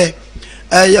se wo ye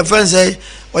your friends say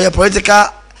or your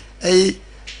political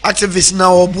activists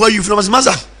now or boy you from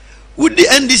Maza would the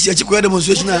NDC achi ko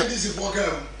demonstration na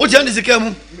o je NDC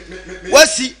kam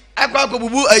wasi akwa ko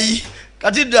bubu ayi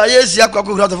cathedral yes akwa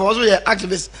ko grant for so ye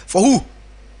activists for who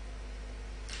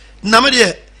na me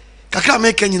de kakra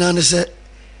me kan nyina ne se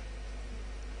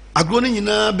agro ni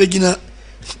nyina begina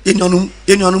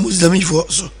enyanum muslim for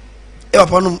so e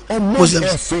papa no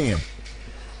muslims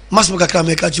masmo kakra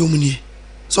me ka chi omuni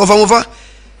so fa mo fa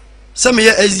some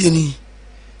year SDN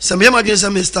some year magin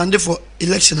some stand for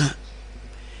election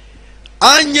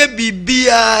anye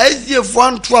bibia SDF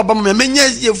for to about me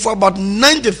SDF for about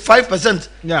 95%.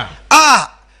 Yeah.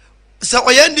 So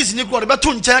I end this in equal but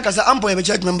to check as Ampong a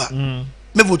church member.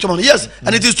 Me vote on yes,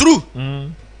 and it is true.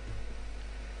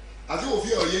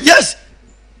 Yes.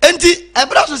 Enti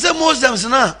ebra say Muslims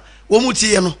na wo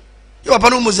mutie no. You papa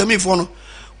no Muslim for no.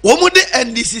 Wo de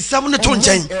NDC 7 to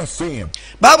nchen.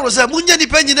 Bible say munye ni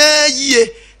panyi na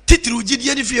yie titiri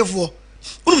gidie ni fiefo.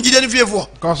 Unu gidie ni fiefo.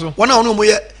 Kaso. Wona ono mo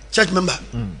ye church member.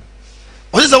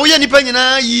 Oni say wo ye ni panyi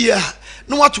na yie a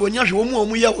no wato onya hwe wo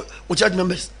mu ye wo church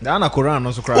members. Da na Quran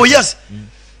no so cry. Oh yes.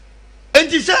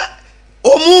 Enti say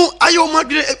omu ayo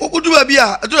madre odu ba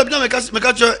bia na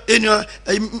meka cho enyo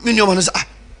minyo man say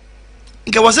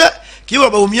nke wo say ki wo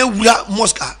ba omi awura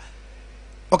mosque.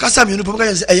 Okasa mi no pom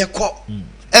ka say eye ko.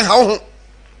 Ha ho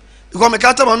because me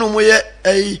kata ma no mo ye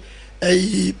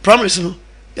primaries no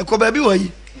ye ko ba bi wa yi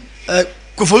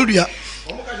ko foludua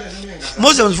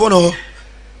Muslims for no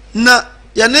na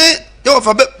ye ne ye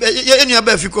ofa ye nua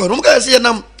ba fi ko no mo ka say ye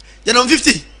nam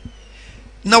 50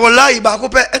 na wallahi ba ko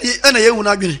pe na ye hu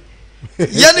na adwene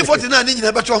ye ne 49 ni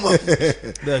nyina be to ma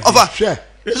ofa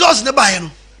results ne ba ye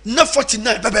no na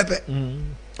 49 pepepe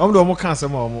do mo kan say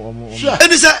mo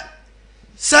eni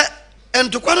say and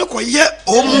to kwano ko ye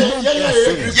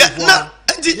na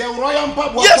enti ye royal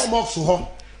pabo akomox ho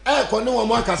ko ne wo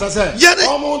mo akasa se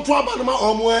o mo nto aba no ma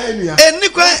o mo anua eni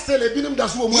kwa sele binim da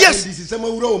so wo mo NDC se ma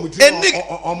wura wo muti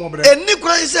o mo bre eni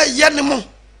kwa se ye ne mo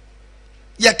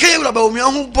ye kay wura ba o mi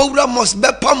ho bowura mos be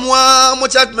pamwa mo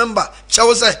church member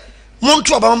chawo se mo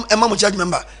nto aba e ma mo church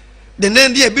member the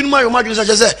name dey binim ayo ma dwun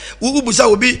se wo busa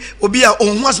obi a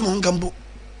ohun asmo nkambo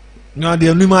na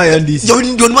de ni ma NDC do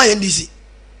ni ma NDC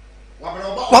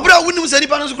wabra wunim se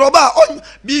nipa no so kroba on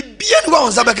bibia ni wa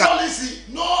on sabeka policy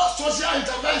no social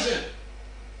intervention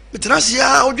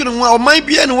betrasia odwene ho a o man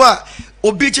bia ni wa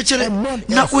obi chechere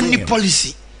na onni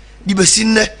policy di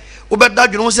besinne obeda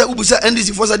dwene ho se ubusa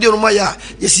NDC for say no ma ya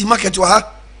yesi market wa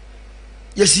ha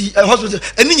yesi hospital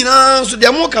eni nyina so de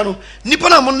mo ka no nipa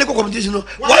na mo ne competition no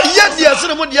wa ya dia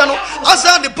se mo dia no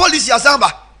asa the policy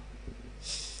asamba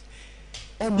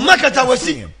market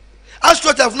awasi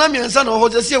Astrotef na miensa na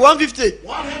hoje say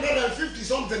 150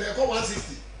 something e ko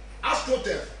 160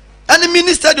 Astrotef and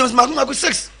mini stadiums maguma ko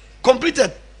 6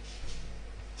 completed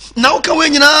now ka we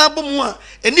nyina bomu a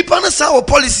enipa na sa o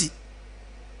policy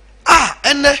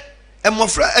enne e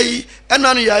mofra ayi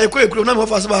enna no ya ekuru na me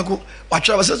offer ba ko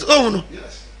watwa ba say oh no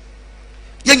yes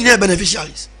ye nyina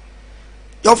beneficiaries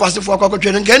your offer for akwa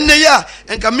twene nka enne ya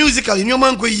enka musical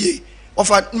nyoma nko yie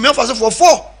offer me offer for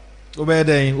 4 obi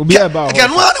den obi eba can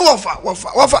one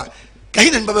wafa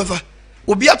kahin en baba fa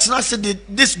obi atena say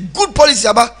this good policy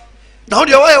aba now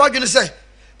the way what you say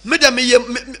me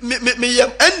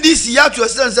NDC ya to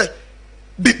say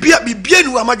bibia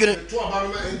nu amadwene to aba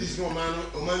no NDC no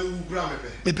man wu gra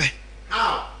mepe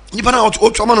ni pana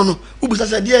o ma no ubusa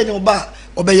say dia ni oba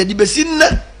obeye di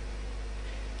besinna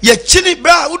ye chini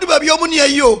bra udu ba bi omuni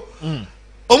ayi o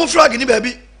omu flag ni ba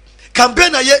bi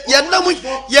campaign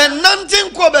ye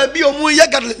nantin ko ba bi omu ye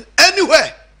gathering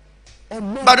anywhere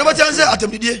but o ba chance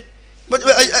atemdidie but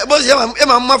boss ya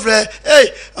ma mafre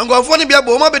hey angofo ni bia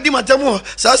bo ma be di matemu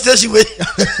sa station we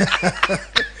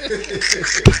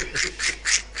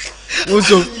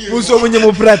muso munye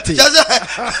mo prate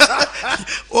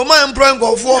Oman employing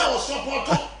go for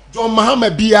John Mahama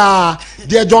bia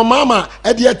de John Mama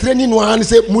e de training no han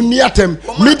say munni atem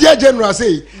media general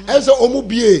say e say omu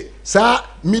bie sa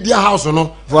media house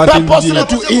no purposely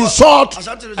to insult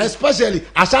especially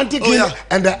Ashanti King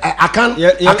and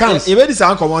Akans e be dis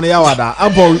an come on ya wada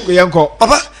Ampong yenko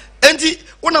papa enti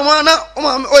una wana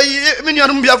oyi me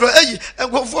nuanum bia fra eyi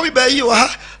enko bi ba yi wa ha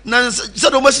na se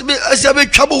do mo se be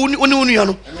twabo uni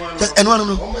no eno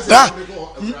no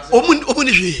omu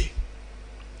ni hwe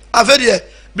afedie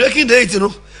breaking the 8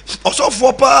 no also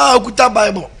for pa okuta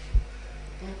bible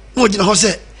mo gina ho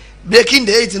say breaking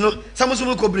the 8 no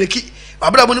samusumu ko breaki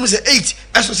abra mo nim say 8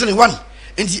 eso se 1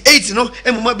 enti 8 no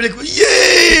emuma break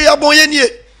ye abon ye nie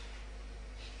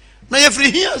na ye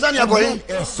free here zani agoye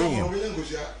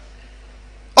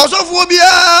also for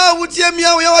bia wutie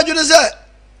mia wo ya wadwene say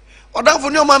odanfo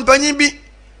ne o mampanyin bi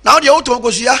na wo de wo to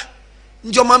kosua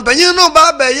njo mampanyin no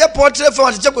ba ba ye portrait for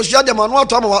ati kosua de manu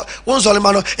ato ama won sole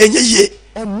ma no enye yie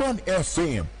OMANE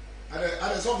FM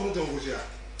are so for to kosua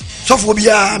sofo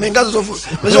bia me nga sofo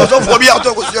me sofo bia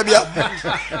to kosua bia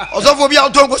sofo bia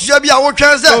to kosua bia wo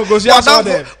twen se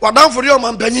wadanfo re o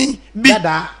mampanyin bi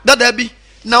dada bi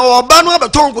na oba no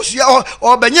abeton kosua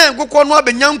obenya nkokọ no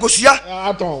abenya nkosua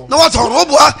na waton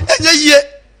obo a enye yie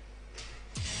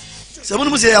se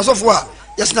mo se ya sofo a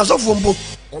yesna sofo mbo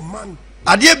OMANE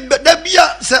adie da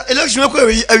bia se election ko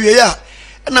awie ya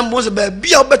na mo se ba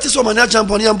bia obeti so OMANE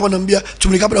ACHEMPONG ya mpona bia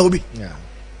tumika bra obi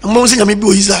mo se nyame bi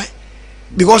o yisa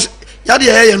because ya de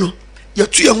ye no ya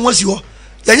tu ye ho asi ho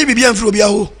ya nye bibia mfiri obi a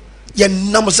ho ya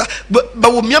namusa ba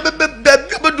wo mia be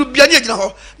du bia ne gina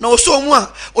ho na wo so mu a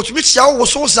otumi chia wo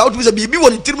so sa otumi se bibi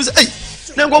woni tirim se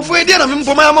na ngofo e dia na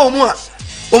mempoma ya ma wo mu a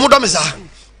wo mu do me sa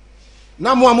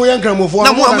na mo amoye nkramofo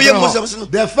na mo amoye mo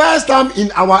the first time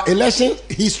in our election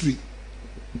history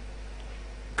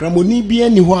kramoni bia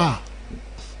ni ho a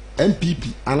MPP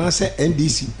anase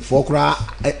NDC for kra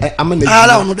amana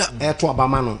to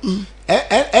abama no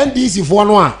NDC for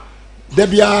no a da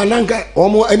bia nanka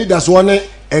omo ani da so ne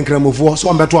enkramofo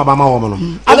so mbeto abama wo no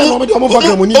ade no de omo fa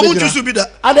kramoni megina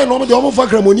ade no de omo fa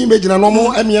kramoni megina no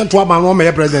omo emiye to abama no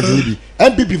me president ni bi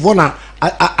MPP for na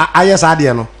ayesa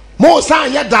ade no mo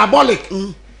san ye diabolic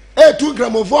tu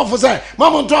kramofo for say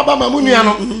mama to abama mu nua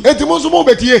no enti mo so mo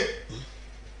betie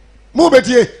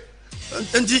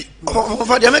enti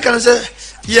fa dia meka say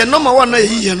ye number 1 na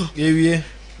ye no ewie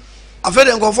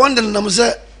afede nko fond na mo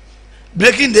say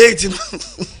breaking the 8 no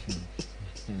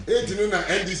 8 no na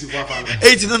NDC for fa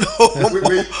 8 no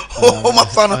o ma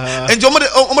fa no enti o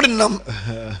mo de nam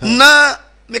na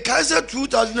me ka say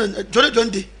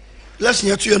 2020 last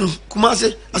year tu no kuma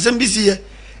say asembisi ye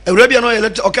ewurabia no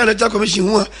electoral commission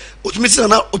hu a otumi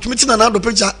na do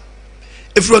picture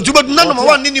efro ntuba na number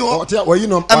 1 ni ho o yi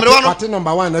no party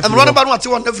number 1 na efro no ba no ate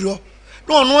 1 na firo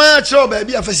no a kire ba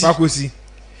bia afasi bakosi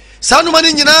sa no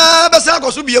mani nyina ba sa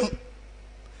akoso biem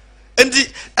endi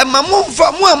emamu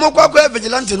mfa mu amokwa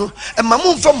vigilante no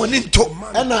emamu mfa moni nto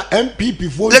na MPP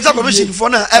for electoral commission for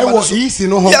na e wo isi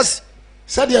no ho yes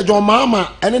said your John Mahama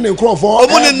ene ne crofo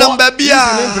omuni number bia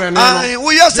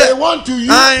we yes they want to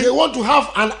use they want to have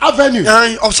an avenue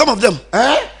of some of them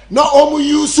no omu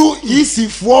use easy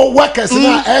for workers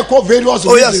na echo various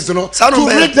reasons no to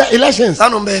rig the elections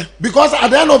because at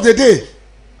the end of the day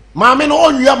maame no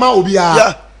onwia ma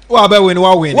obia wa be win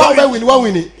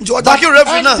njo attack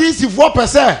referee na easy for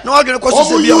percent no agene ko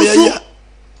so bia ya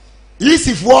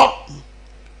easy for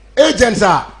agents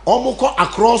are omuko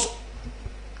across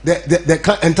the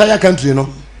entire country no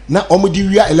na omudi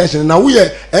wia election na we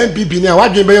MPP na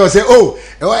wadwen be say oh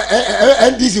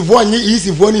NDC for any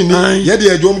easy for ni ye de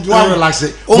adwom to relax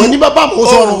oni baba mo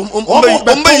so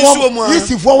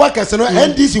easy for workers no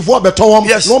NDC for beto wom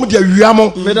na omudi awia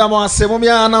mo madam asemo me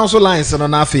announce lines no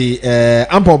na afi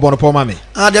Ampong bono po ma me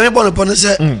de me bono po no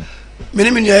say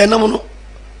meni ya na mo no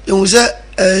ehun say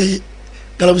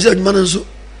galam say adwuma no so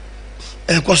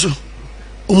kwaso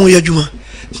omo ya adwuma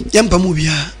yempa mu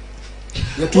bia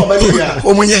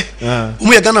omunye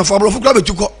Ghana for abrofu kla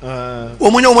betuko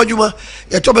omunye omadwuma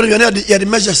ye to be no ye the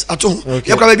measures ato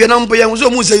ye kla bia na mpo ye nso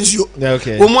mu nsuo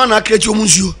omu na akrechi omu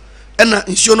nsuo na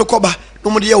nsuo no koba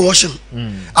no mu de ye washing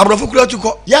abrofu kla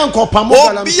tuko ye nkopa mo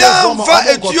galam bia mfa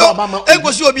etuo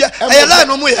engosi obia ye line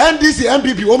no mu ye NDC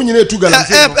MPP omunye na etu galam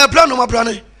plan no ma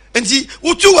plan enti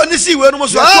utu wani si we no mo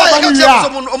so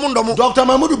Dr.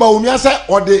 Mahmoud Bawumia say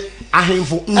ode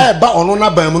ahemfo ba ono na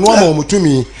ban mu no ma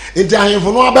omutumi enti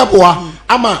ahemfo no abeboa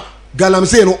ama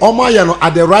galamsey no omo aye no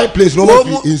at the right place no ma fi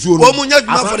insuo no omunya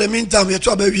djuma for the meantime ye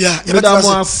to abawia ye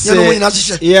betase ye no nyina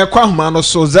hihye ye kwa homa no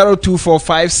so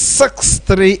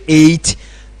 0245638333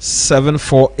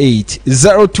 748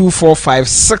 0245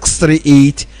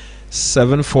 638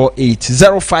 748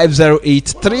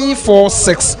 0508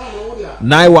 346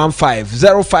 915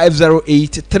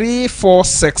 0508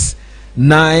 346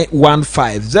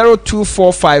 915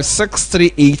 0245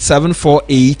 638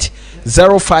 748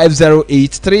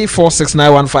 0508 346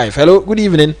 915. Hello, good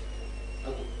evening.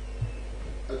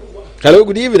 Hello,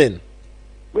 good evening.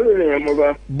 Good evening,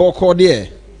 Mama. Boko dear.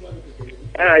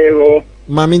 You go.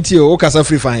 Maminti o kasa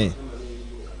free fine.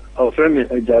 Oh, friend me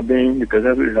Jabin because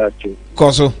I will have to.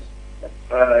 Koso.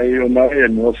 You marry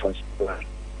no first.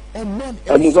 OMANE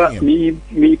Amuba FM.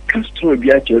 me customer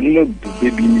be at your no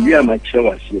baby me am at your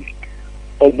was.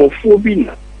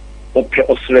 Obophobia ope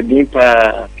osrebin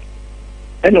pa.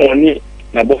 And only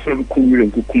na bofro kumule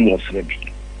nkukum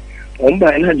osrebi.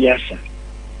 Omba na dia asa.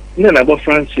 Na bo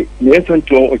France me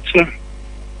tonto ochina.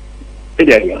 E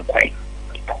dia ya kwai.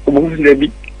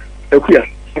 Obophobia ekuya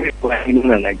kwa hinu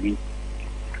na nagi.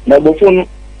 Na bofo no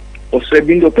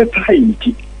osrebi ndo pepa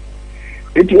yiki.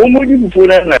 Eti omodi bufo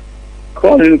na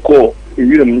call ko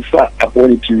ewi mu fa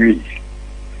aponi TV.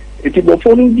 Eti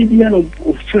bofo no didi ana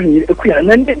ofani ekuya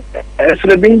na nde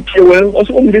osrebi tewe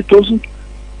oso omde tosu.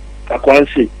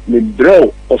 Akwansi me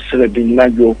bro osrebi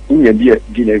najo unya bia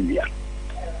dinawia.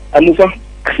 Amufa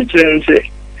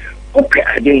kitrense ope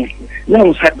adin na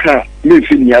usaka me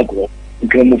fini agro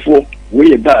nkramofo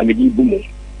we ba me di bumu.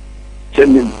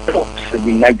 Send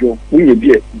osrebi najo unya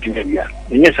bia dinawia.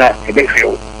 Nyesa ebe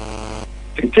hwewo.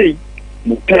 Today,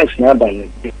 my parents never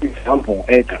Ampong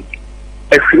Aircam.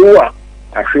 A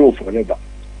few forever.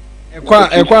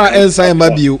 Ekwa ensan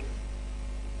mabio.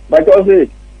 But I say,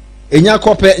 Enya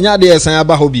kope nya de ensan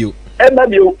aba hobio.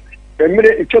 Mabio,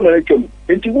 emire ichomerekom.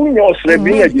 Enti wunyo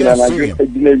osrebi agina na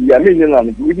agina ya na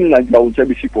within na ba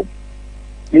uchabi sipo.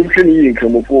 Mutweni yin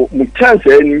kramofo, mu chance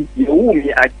eni yewu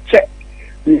mi ache.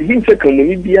 Yin se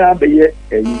komuni bia be ye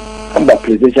amba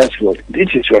presidential slot. This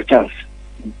is your chance.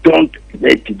 Don't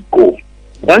let it go.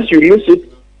 Once you lose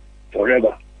it,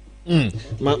 forever.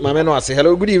 Mama no say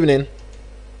hello, good evening.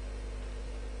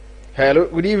 Hello,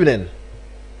 good evening.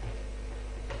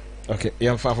 Okay,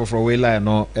 yamfa for we line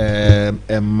no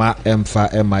emfa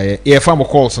yeah fam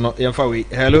calls no yamfa we.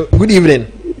 Hello, good evening.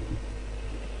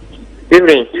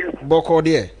 Evening. Boko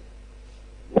dear.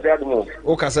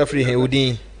 O kasa free he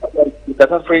udin.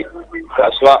 Kasa free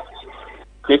kaswa.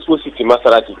 EXPOSSE City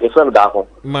Maserati. E from Dako.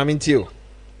 Mamintio.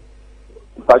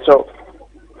 Pacho,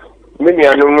 mimi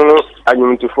anumu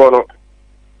anyumtifo no.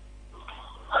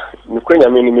 Nikwenya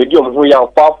mimi medium hu ya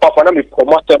papa na mi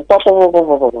promote papa.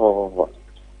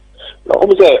 Na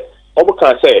obu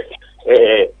kan say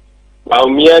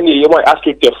Miami, you might ask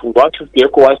it for 150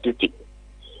 echo 150.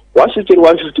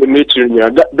 150 metri nya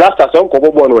blaster son ko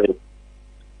bobo no e.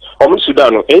 Omu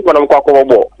Sudan no e kwana mko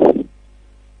bobo.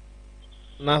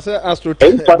 Na say Astro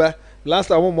last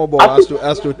time mo bobo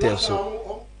Astro test so.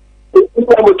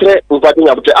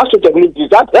 Astro technique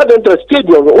that don't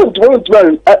stadium won't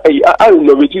I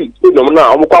know with you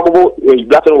now I'm probable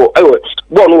black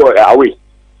born away.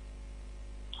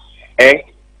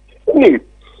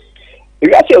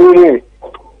 You actually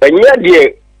and yet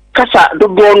the Casa do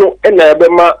Bono and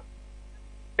Abema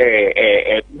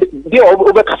the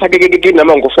over Casa again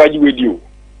among with you.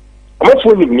 I'm not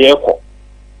fooling near.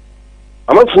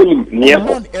 I'm not fooling near.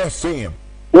 OMANE FM.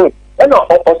 No, I don't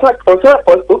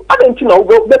know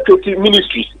the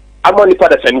ministries. I'm only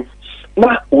part of any.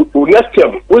 Now, next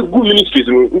term, we good ministries.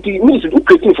 Ministries who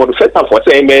creating for the first time for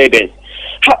saying,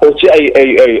 how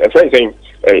a friend saying,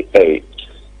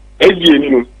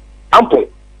 Ampong,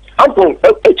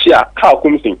 how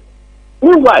comes in?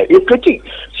 Meanwhile, you critique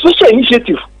social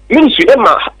initiative, ministry,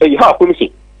 Emma, how comes in?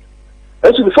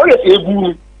 And so before you say,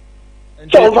 boom,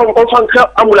 so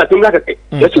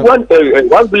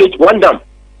one village, one dam.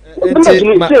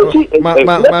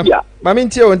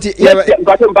 Maminti onti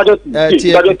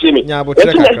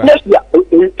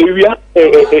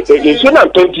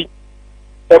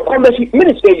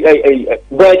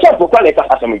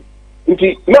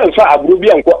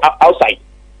outside.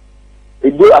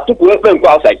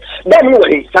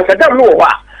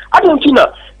 I don't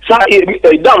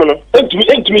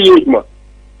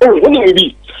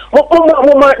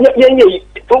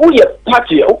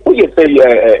party, you say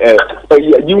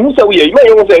we are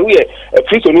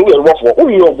prison, we are for, who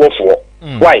you are for.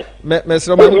 Why?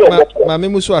 Mammy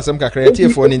Musu as some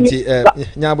cacreative for Ninti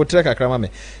Nyabutreka Cramame.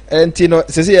 And Tino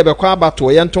says he ever quite back to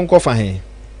a young tongue of a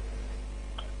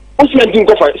what's your think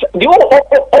of the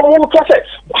old cassette?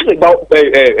 What about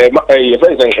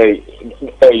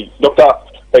Dr.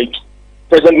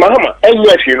 President Mahama? And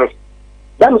yes, you know,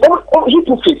 that's all he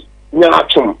took it.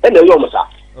 Nyachum, and the Yomasa.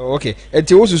 Okay.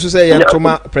 Eti wo susu say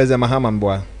yentoma President Mahama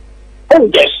mboa. Oh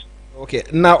yes. Okay.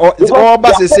 Na all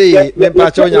bus say me pa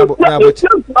cha nyabo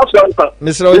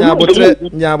Mr.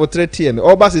 Nyabotre tie me.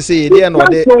 All bus say dey no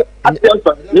dey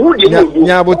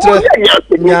Nyabotre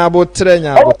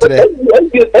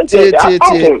tie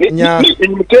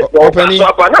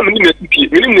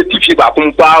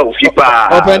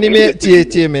opani me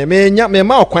tie me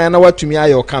ma okwan na watumi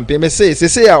ayo campaign me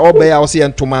say a obe ya wo say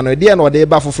ntoma no dey no dey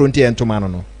ba foforo ntie ntoma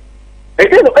no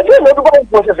Again, no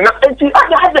process na enti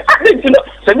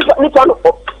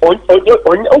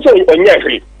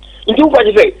Into what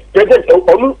you say, President or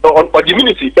the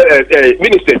minister,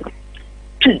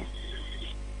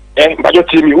 and by your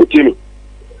team, you team.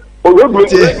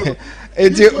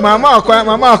 Mama,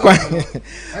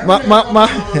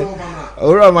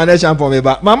 OMANE ACHEMPONG me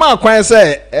ba. Mama kwan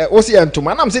say, o si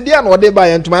entuma. Na me say dia no dey ba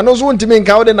entuma. No so ntimi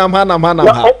nka o dey nam ha. And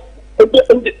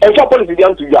for policy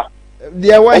dey to ya.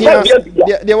 Dia wa here.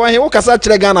 Dia wa here wo kasa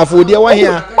kire Ghana fo dia wa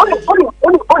here.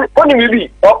 Oni mi bi.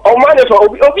 O man dey for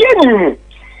obi enimu.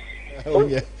 Oh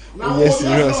yeah. Yes,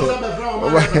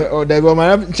 oh, they go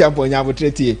my champion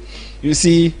Nyabotre tie. You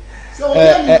see,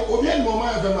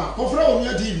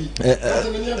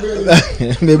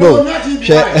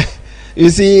 you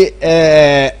see,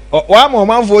 one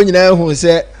moment for you know who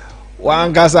said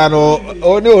one Gasano,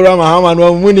 only Mahama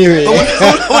no money.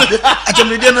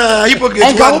 Hypocrite.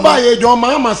 And come by your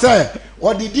mama say,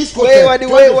 what did this go? What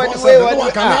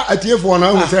can I at you for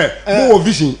now? Say, more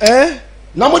vision, eh?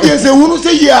 Nobody say who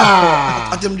say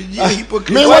yeah.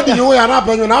 Me what do you know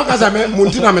happen now cuz am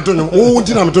muntina metonyo.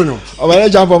 Muntina metonyo. OMANE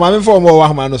ACHEMPONG mama for more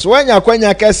wahma no. So when ya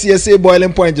kwanya kase say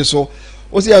boiling point so.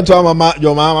 O say anto mama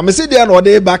your mama. Me say dey no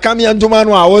dey back am antoma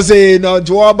no a wo say no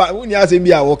to ba wuni asem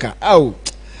bi a wo ka. Aw.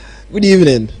 Good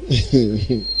evening.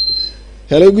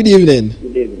 Hello, good evening.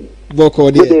 Good evening.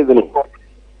 Boko Good evening.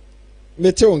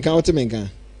 Mete on ka wote menka.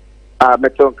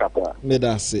 Mete on ka pa. Me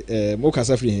da se mo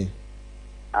kasa free he.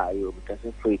 You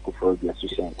because free Kofodia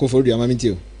association. Kofodia mama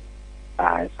ntio.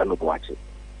 Sanu watch.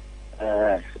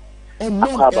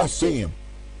 OMANE.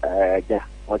 Yeah,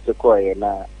 what's the call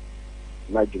na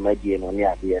Majumadi no ni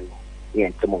ade no. Ni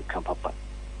entemo kan papa.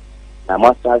 Na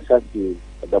master say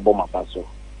the bomber paso.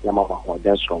 Na mama ho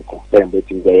den sonko. Then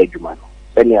betin ga adwuma no.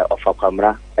 Sani ofa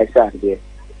kwamra esa de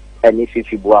ani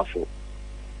fifi buafo.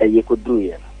 Eye koduru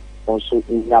ye. Onso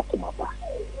nya komaba.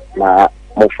 Na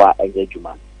mofa eye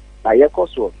adwuma. Na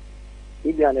yekoso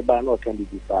ibi ane ba no can be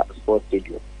for sports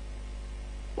stadium.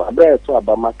 Wa bra to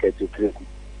aba market to treku.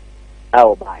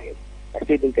 Awo buy. I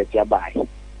say think at ya buy.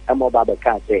 Am oba be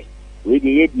can say we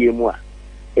dey yedie mu a.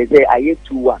 E say aye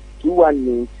 2-1. 2-1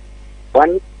 means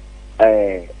one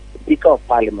Speaker of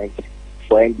Parliament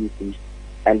for NDC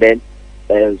and then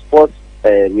sports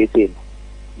within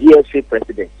GSA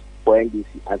President for NDC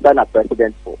and then a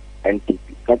President for NTP.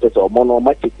 That is a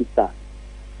monomatic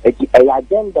eti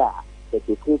agenda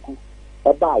eti kuku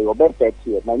eba yo be set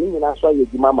here na ni na so ye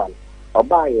mama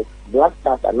oba ye Black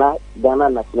Stars na Ghana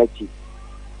national chief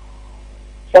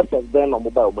success ben no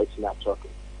mobile obachi na talk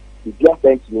the bia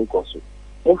bench ni koso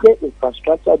okay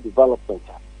infrastructure development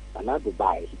and na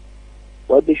Dubai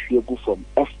what they should go from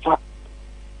extra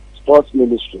sports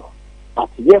ministry but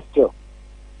yes still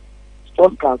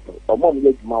sports council omom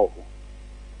ye djuma wo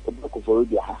obako for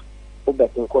dia ha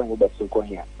obetin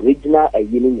here regional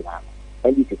ayini nyina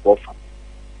NDC pofa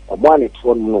omane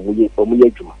to no muye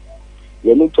adwuma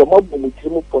ye ni to mabo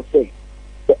mutirimu po say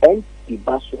the NDC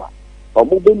baswa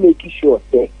omo be make sure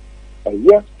say a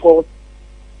yes sports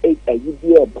a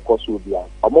UDA because we be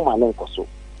omo mane nkoso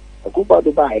akuba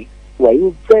Dubai we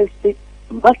invest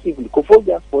massively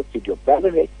Kofodia Sports Stadium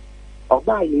private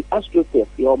obai astroturf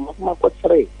your mama ko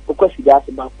 3 because she does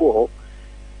ba for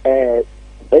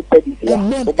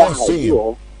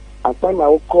you and time I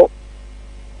will call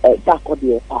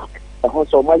Saturday Park. The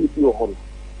house of my video home.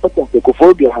 But the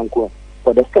Kofodia Hanko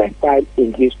for the first time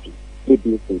in history, they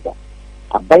didn't say that.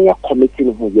 A buyer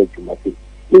committee who yet you must say,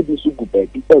 maybe so good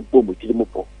baby, a bomb with the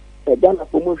mopo. A Ghana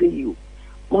for moving you.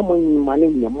 Mamma in money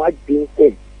in your might being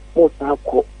said, most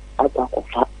alcohol,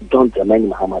 don't the man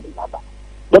Muhammad Naba.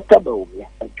 Dr. Bowia,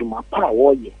 a Juma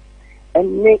Power,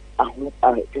 and make a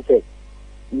say.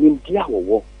 Nimdia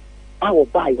wo I will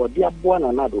buy or dear born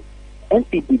another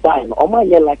NPB buy no my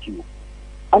year like you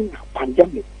and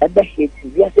pandemic ever hate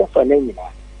yes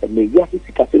phenomena and the yes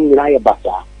kasim naya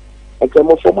basa and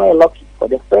come for my lucky for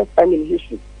the first time in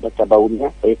history that's about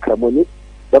a cramoni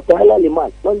Dr. Hala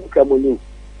Liman non cramoni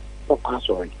so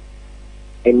sorry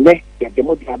and ne ya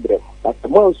demo diabre but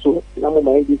tomorrow so na mo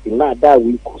mind this na da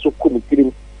we so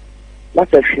kumitirim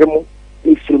that's a shemo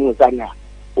if from Zania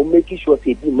o make sure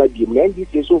say be maybe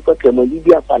NDC so for Clemoni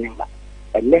be afanima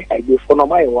a and then I go for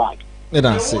my word.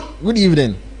 That's it. Good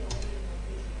evening.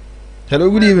 Hello,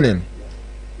 good evening.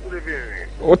 Good evening.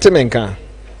 What you mean, ka?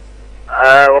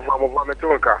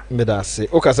 Me that's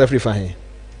it. Okay, so free fine.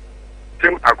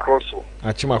 Team across.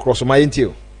 Achim across my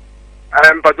intio.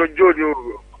 But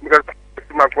Jojo, because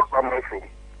team across my from.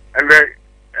 And then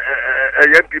a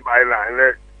young people and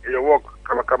then you walk,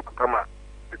 come.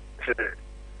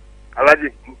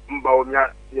 Alaji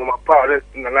Mbaunya, you my power,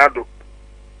 Nanado,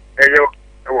 a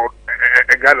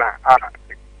Ghana,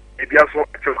 a Biaso, a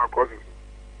cousin.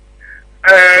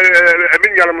 I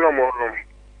mean, Yalam,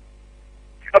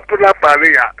 Apula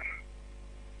Paria,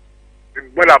 the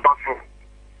Bola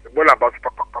Papa,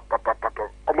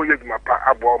 almost my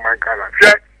abo my Ghana.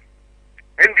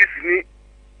 NDC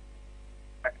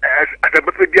at the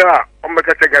Batia,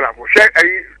 Omaka Ghana for share a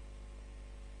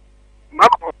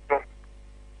map.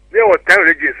 There were 10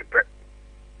 regions.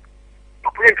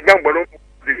 Print number of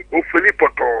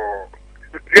Filipoto.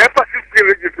 The upper 16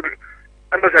 regions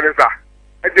understand that.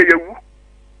 And they are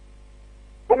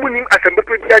women as a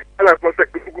better process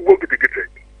to go to the kitchen.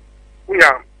 We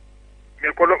are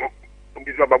Yakono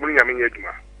Bizababunia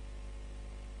Minjuma.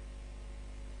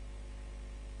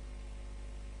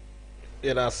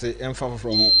 Yeah, that's it. I'm far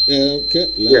from okay.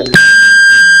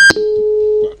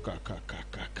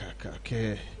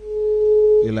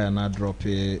 Ila na drop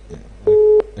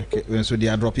okay when so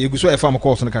dia drop egu so e fam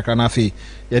course no kakra na afi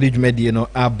ya di dwumadi no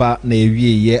aba na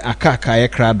ewie ye akaka ye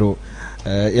krado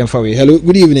yemfa we. Hello,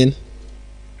 good evening.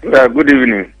 Good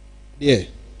evening. Yeah,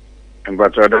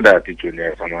 But other that teacher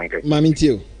there someone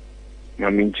Mamintio na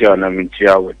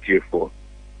mintia watiefo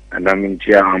and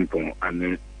mintia Ampong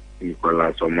and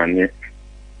Nicolas Omane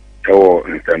ewo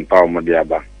nsempa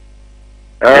omodiaba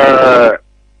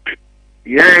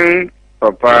young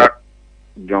Papa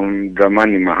John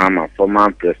Dramani Mahama,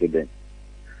 former president.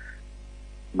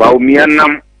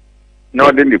 Baumianam,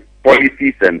 now then the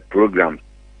policies and programs,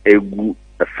 a good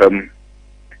firm,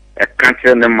 a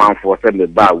country and a man for the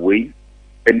bar way,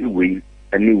 anyway,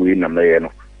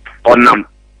 Namayano.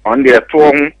 On their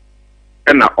throne,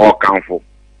 and all council.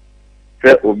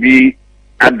 Say, Obi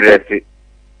address it,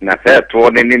 na say,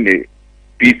 thrown in the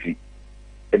PC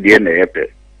at the end of April.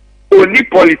 Only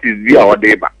policies be our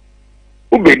neighbor.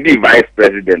 Who be the vice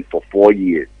president for 4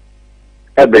 years?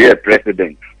 Be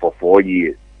president for 4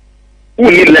 years.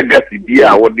 Who need legacy be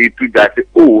our day to that?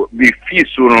 Oh, be fee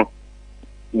soon.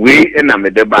 We and I'm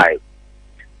the buy.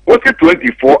 What's a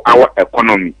 24-hour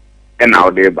economy and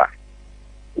our neighbor?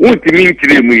 Won't mean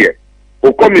to me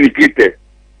or communicated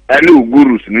and no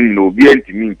gurus no be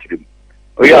anti mean to them.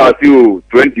 Oh, yeah, I see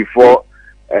 24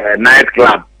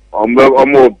 nightclub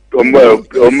almost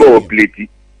plenty.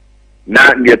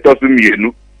 Na the tossum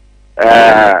you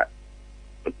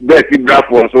Bessie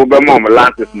Brafos over Mom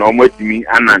Lances no much me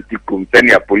and anti-cum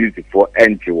senior police for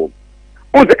NGO.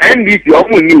 Who's the NDC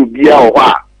almost knew Bia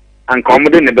and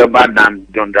commodity never bad than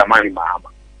John Dramani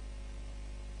Mahama.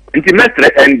 Intimate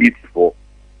NDC for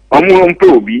Omum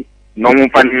Probi, no one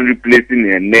finding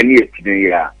replacing and many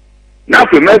year. Now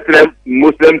for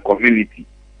Muslim community.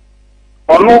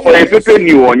 Or no, I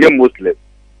new on your Muslim.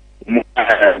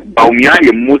 Baumia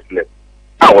a Muslim,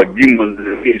 our demons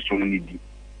is so needy,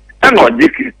 and our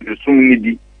dick is so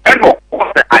needy, and of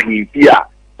course, I hear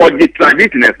or the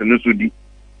traditionalists and Sudi.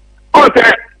 Also,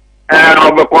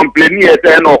 of a complaining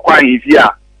and or crying here,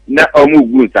 not a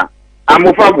mugusa. I'm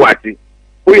of Aguati,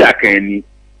 we are canny,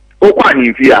 or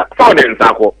crying here, Southern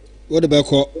Sako. What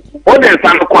about what then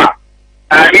Sanqua?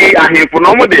 I mean, for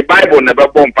normal, the Bible never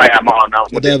bomb fire amount now.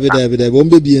 David,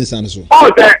 won't be in Sanso.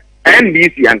 Also,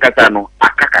 NDC and Katano,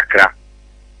 Akakakra,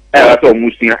 so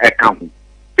Musia account.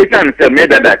 Peter said,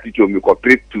 made that teacher me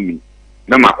cooperate to me.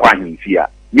 No matter fear.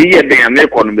 Me yet they are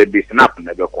make on the snap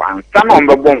never one. Some on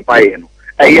the bonfire.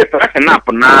 A year traction up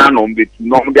nan on bit,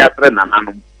 no, they are friend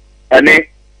and any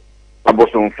a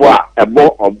bosom for a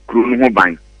bow of Grunu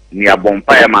Bank near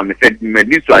bonfire. Mammy said, me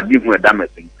this was different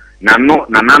damaging. Nano,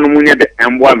 Nanano, the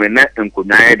emboyment and could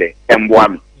not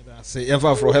emboyment. Say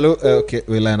ever for hello okay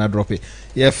we line drop it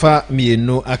ye fa me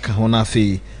no aka ho na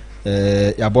fe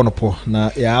ya bonopo na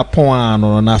ya pon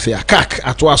ano na fe akak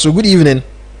ato aso. Good evening.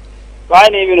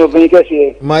 Fine evening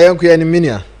obinikasi my uncle ya ni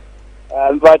minia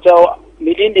mbacha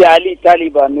midindi ali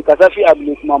Taliban nikasafi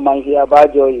ablik mama ya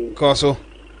bajo yi koso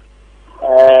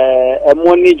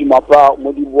emoni jumapa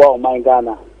modibo o my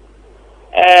Ghana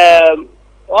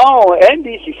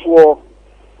NDC for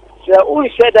say who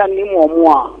said that ni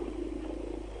mo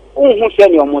who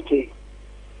send your motive?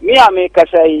 Me, I make a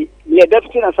say, me a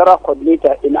deputy national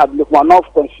coordinator in Ablikman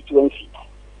North constituency.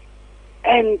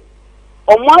 And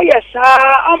on my yes,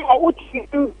 I'm out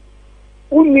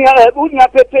unya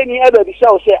pepe ni ebe bi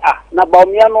say say na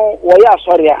Bawumia no wo ya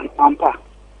sorry ampa.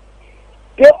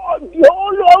 They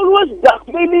always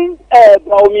blackmailing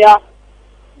Bawumia,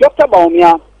 Dr.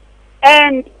 Bawumia,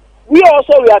 and we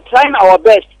are trying our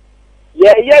best.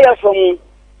 Yeah, from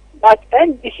but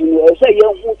NDC say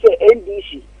who say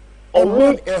NDC.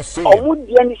 Omu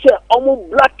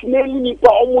blackmailing me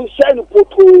for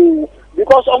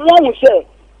because someone say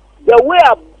the way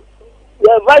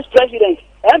the vice president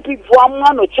MP for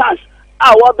no chance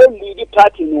our lead the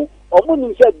party no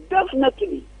omu say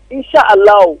definitely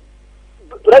inshallah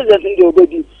president in the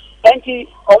obedi and he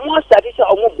almost started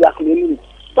omu blackmailing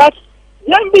but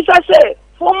young bisa say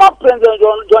former president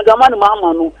John Dramani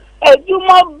Mahama no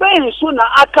Ejuma ben so na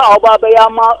aka oba be ya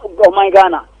ma OMANE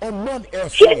Ghana.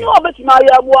 She no bet ma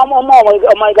ya bu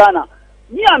OMANE Ghana.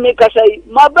 Me ameka say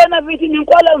ma benefit min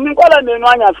kwala me no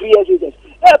anya free exercise.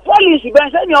 Policy ben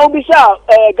say me obi sha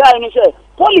guy ni say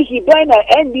policy ben na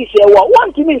NDC wa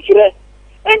want me kire.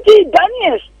 Enti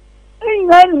Daniels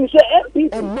ngan mi say MP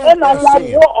na wa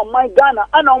OMANE Ghana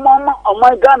ana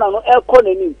OMANE Ghana no e ko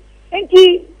nani.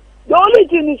 Enti the only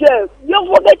thing is, you're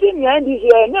forgetting the NDC.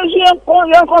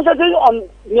 You're concentrating on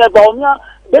near Bawumia,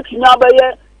 but now by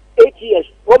 8 years.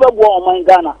 What about OMANE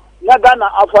Ghana? Na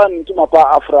Ghana Afra into Mapa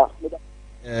Afra.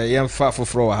 Young fat for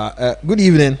Froha. Good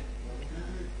evening.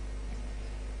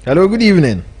 Hello, good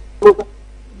evening.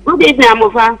 Good evening,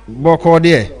 Amofa. Boko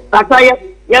dear.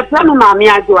 You're from Mammy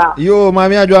Adwa. Yo,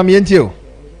 Mammy Adwa, me and you.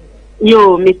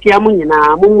 Yo, Miss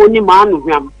Yamunina, Mumuni Manu.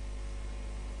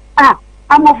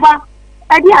 Amofa.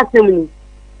 Adi asemi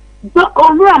so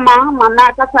onura Mahama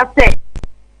na kasa say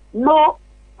no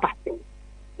passing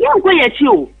yen ko ye chi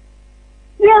o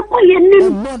yen ko ye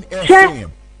nim che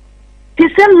ti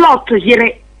se lot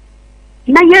jire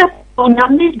na ye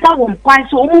onami da won kwan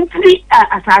so omun free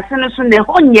asase no so ne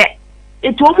honye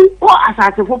eto omun ko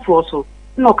asase foforo so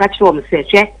no ka chi o me se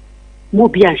che mo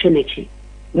bi anhwe na chi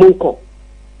mo ko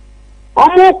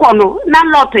omun ko no na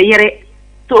lot yire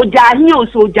so jahi o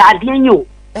so jadien yo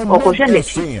Okoshe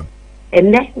nechi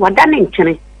enne wadane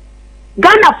nkyene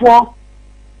Ghana for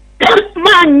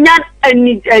manya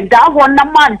ani da ho na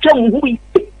ma ntwam hu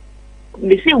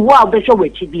me say wo abehwe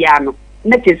wachi bia no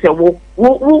na tese wo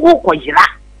kojira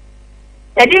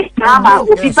edi mama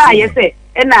obi ba ye say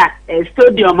na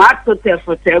stadium hotel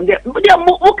for them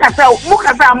mo kasa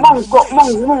monko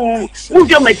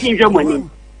jo mati jo mani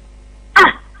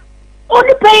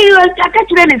oni pay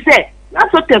akachire ni say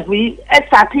that's what we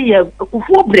start here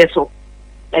kufu breso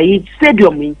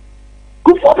stadium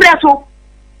kufu breso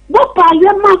bo pa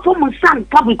ye ma for mo san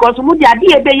ka because mo dia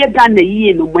de ebe ye Ghana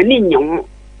yi no mani nyen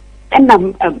na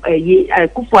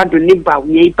kufu adoni ba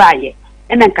we ba ye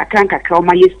na kakra o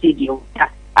ma ye stadium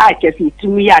kesi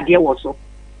tumi ya de wo so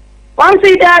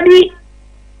once daddy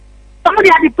somebody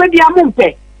had the pedia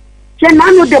mumpe che na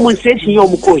no demonstration yo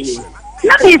mo ko yi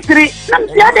na history na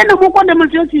dia de no mo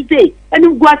demonstration say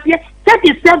enu guasie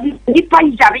 37 nipa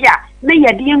jaria na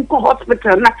yede enko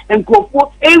hospital na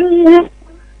enkofo enu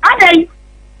adai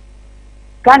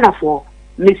Ghana for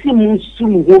mesi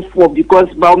munsum ho for because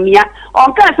Bawumia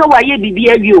onka so waye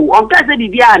bibia wi o onka se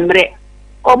bibia amre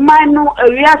oman no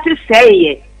awiase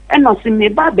seye eno se me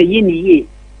ba be ye ni ye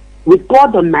with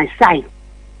God on my side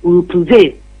we will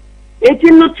prevail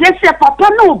eti no trese papa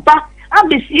no ba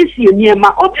abesisi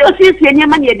eniema obi osisi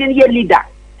eniema na yede ye leader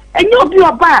enye obi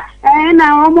oba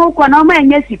na omo ko na omo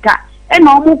enye sika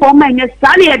na omo ko omo enye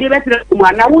sale ye de betre mu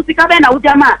na wo sika be na wo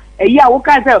jama eya wo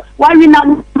ka se wa wi na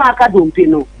ma ka dompi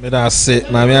no me da se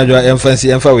Mami Adwa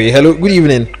emfa we hello good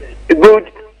evening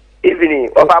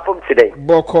oba pom today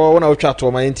boko wona wo twa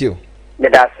to ma yentio me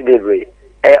da se bebre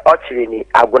ochiri ni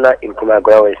aguna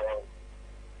Nkumagwa West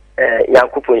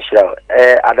Yankupo nshira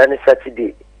adani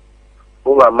Saturday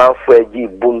wo mama fo agi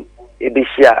bum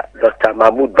ebihia Dr.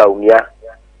 Mahmoud Bawumia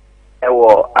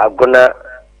ewo agona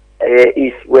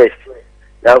east west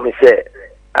now me say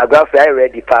agafe I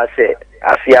ready pass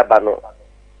afia ba no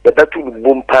the betu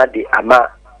bum pa de ama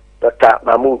Dr.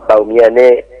 Mahmoud Bawumia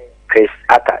ne Chris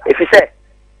aka if you say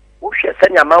wo hwe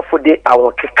sanya manfo de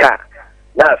awon keka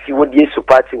na afi wo die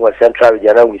supporting wa central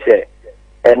region we say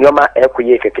enyoma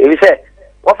ekoye keke if you say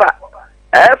wofa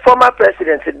former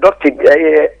president Dr.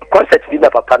 Concert bi na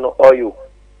papa no oyo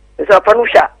so papa no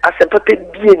sha asempepe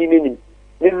bie ni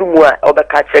nilumu a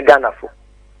obeka che Ghana fo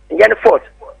ngene fort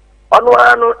ono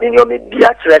ano ni o me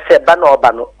bia kire se ba na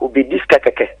oba no obedi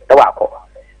skekeke e wa akọ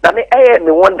na me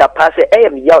me wonder pass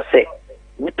me yaw se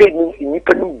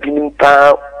nipa ni binim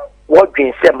pa wo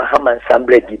dwen se Mahama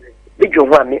Nsambredi bi dwo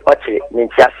ho a me o kire ni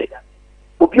ntiase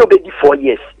obi obedi 4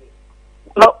 years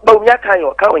Bawumia kan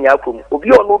yo kan onya akom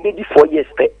obi ono obedi 4 years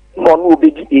pe no ono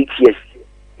obedi 8 years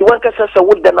You want to say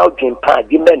what the now dream pan,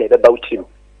 the men about him.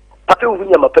 Papa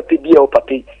William, a papi dear or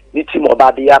papi, Nitim or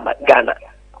Babiama, Ghana.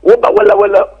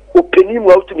 Wella, opening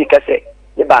out to me, I say,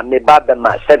 Neba, me baba,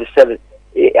 my 77,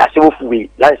 as if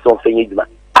we land something.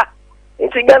 Ah,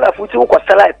 it's a Ghana food to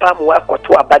Salai Palm work or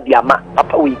to a Badiama,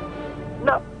 Papa. We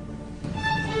now.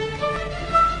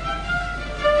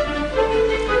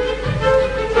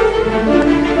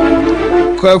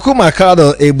 Kwakuma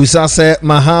Kado ebusa se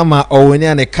Mahama owini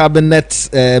and the cabinet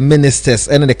ministers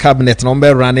and the cabinet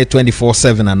number run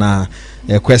 24/7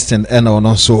 and question and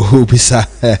also ubisa.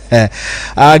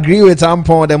 I agree with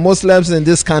Ampong. The Muslims in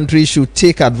this country should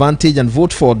take advantage and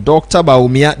vote for Dr.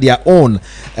 Bawumia their own.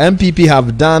 MPP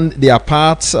have done their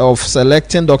part of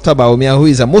selecting Dr. Bawumia, who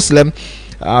is a Muslim,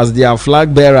 as their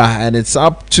flag bearer, and it's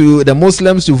up to the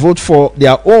Muslims to vote for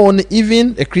their own.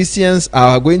 Even the Christians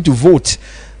are going to vote.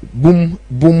 Boom,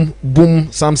 boom,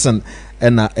 boom, Samson.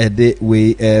 And a day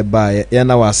way by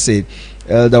and I was say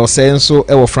they were saying so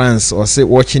France or say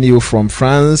watching you from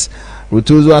France.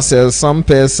 Rutuzo says some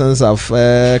persons have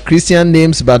Christian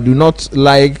names but do not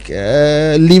like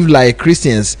live like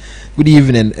Christians. Good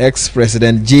evening,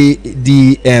 ex-president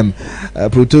JDM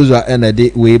Rutuzo and a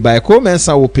day way by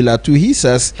Comensa Pillar 2. He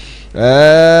says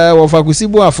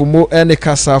Wafakusibu Afumo and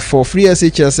Kasa for free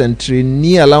SHS and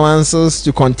trainee allowances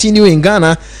to continue in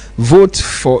Ghana. Vote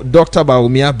for Dr.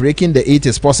 Bawumia. Breaking the 8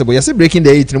 is possible. You say breaking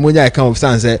the 8 pneumonia account of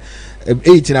stands 8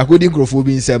 in a coding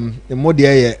crophobin some more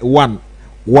dear 1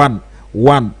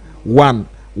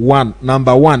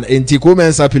 number 1 in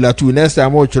Tikomensa Pillar 2 next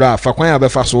time more chura Fakwanya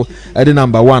Befaso at the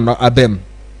number 1 abem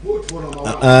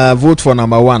vote for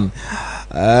number 1.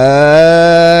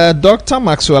 Dr.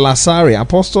 Maxwell Asari,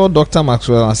 Apostle Dr.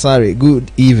 Maxwell Asari, good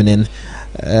evening.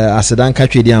 Asedan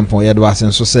katwe di Ampong Edwas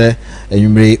nso se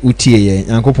enwumre utie ye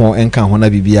yankopon enka hona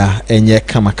bibia enye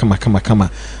kama.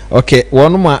 Okay,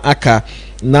 one more aka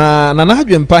na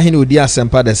hadwempa hin odi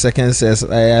asempa the second says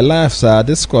I laugh sir,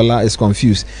 this scholar is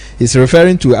confused. He's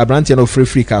referring to Abrantian of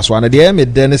free castle and the me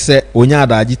den say onya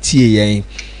adaji tie yen.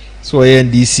 So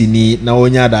NDC ni na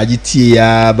onya adaji tie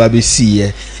ya babesi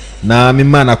ye. Na mi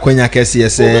man akwenya kesi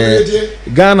ese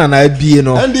Ghana na abie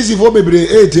no NDC for bebre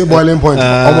 8 boiling point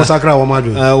almost akra wo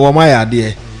madwo wo maya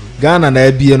de Ghana na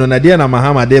abie no na de na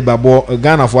Mahama de babo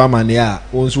Ghana fo amane a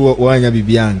wonso wanya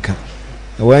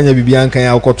bibianka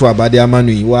ya okoto abade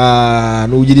amanu wa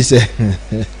no ugiri se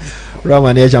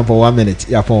Rama na champo 1 minute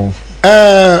yapon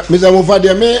Mr.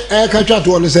 Mufade me ka twa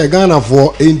to no se Ghana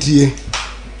for entie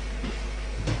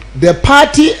the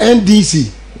party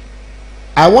NDC.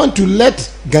 I want to let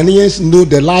Ghanaians know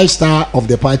the lifestyle of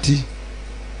the party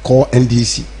called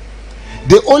NDC.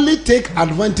 They only take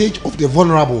advantage of the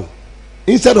vulnerable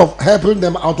instead of helping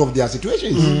them out of their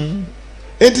situations.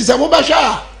 It is a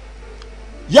mobasha.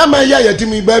 Yama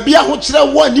yatimi baby a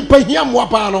hochira one nipa hiam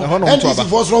wapa no NDC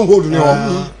for stronghold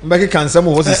no. Mbeki kansa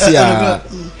mo hosi sia.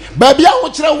 Baby a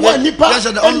hochira one nipa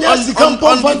NDC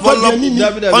campaign fund for the nini.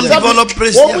 Undeveloped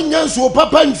place. Omunyanso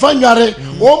papa nfanware.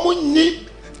 Omunni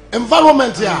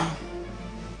environment ya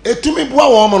etumi bua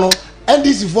wo mo no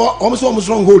NDC for almost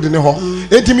stronghold ne ho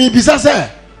etimi bisa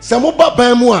se mo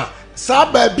baba mu a sa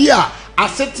ba bi a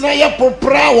asetra ye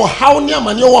popra wo haw ne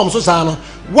amane wo so sa no.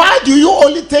 Why do you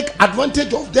only take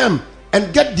advantage of them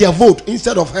and get their vote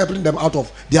instead of helping them out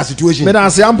of their situation? Me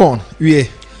dance Ampong we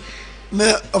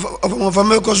me of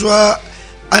my cause I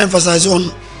emphasize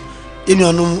on in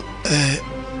your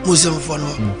Muslim for no.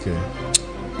 Okay,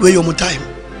 where your time.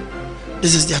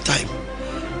 This is their time.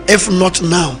 If not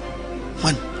now,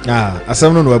 when?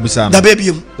 Asem no abusa. Da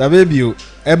baby.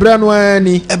 Ebra no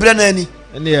ani.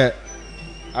 Ne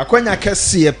akwanya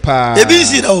kese pa. E be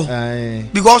see now.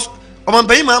 Because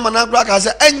Omanpei Mahama na bra ka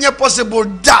say enye possible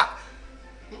da.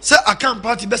 Say I can't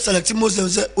party best select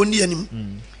Muslims say only anim.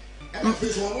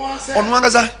 On one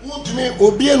gaza. Me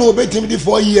obi no obetimi di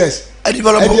 4 years. I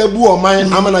develop. E bu o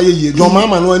man amana ye. Your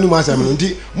mama no anu asem no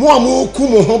nti mo amu ku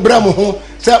mo ho bra mo ho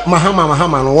say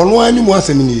Mahama no wono anu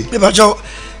asem ni. Me ba cho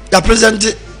the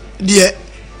president there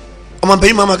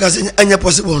Omanpei Mahama ka say enye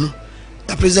possible no.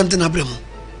 The president na bremo.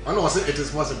 I know say it is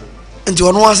possible. Nti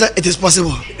wono say it is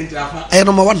possible. I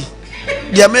number 1.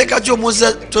 The America cho mo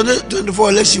say 2024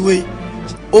 election way.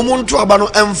 Omuntu aba no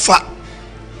emfa.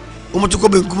 Omuntu ko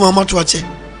benkuma mato ache.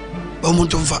 Ba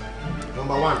omuntu mfa.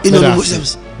 Number 1. In the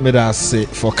Muslims. May I say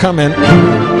for coming.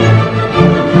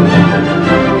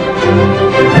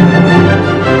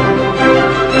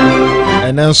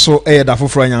 And then so da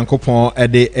foforo Nyankopon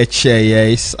de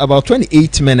eche is about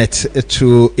 28 minutes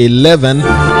to 11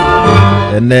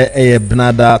 and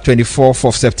Benada 24th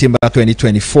of September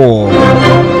 2024.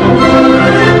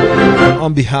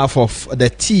 on behalf of the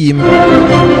team,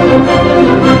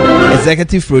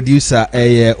 executive producer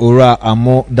Ora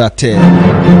Amo Date,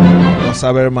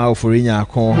 Osaber Maufurinya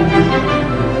Kon,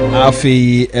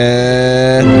 Afi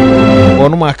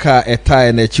Onumaka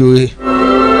Eta Nechu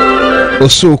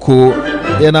Osoko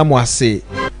Yenamwase.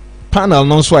 Panel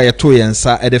non so ayeto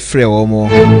yensa e de frɛ omo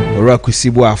Ora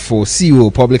Kusibu Afo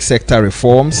CEO Public Sector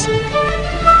Reforms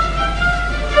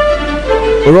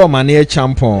Ora OMANE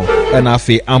ACHEMPONG and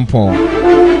Afi Ampong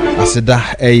Aseda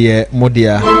eye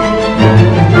modia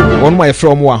one my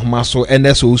from MAHAMA so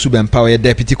NDC Usu Empower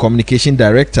Deputy Communication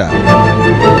Director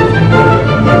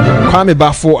Kwame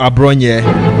Bafo Abronye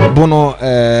Bono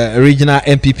Regional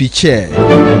MPP Chair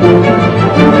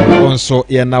also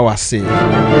ye na wase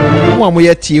mo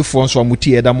amoye tie fo nso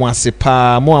amuti eda mo ase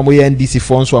pa mo amoye NDC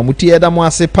fo nso amuti eda mo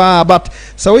ase pa but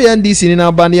so we NDC ni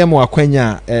na ba ne mo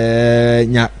akwanya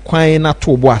nya kwan na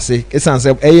to bo ase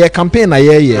esanse eye campaign na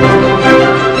ye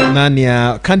na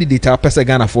nia candidate a pese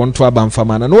Ghana fo nto aba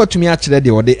mfama na watumi a kire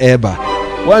de ode eba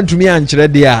wantumi a nkire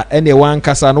de a ene wan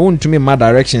kasa no wontumi ma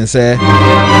direction say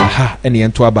ha ene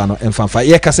nto aba no emfafa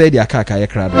ye kasa de akaka ye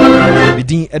krado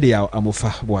bidin ede ya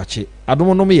amofa boache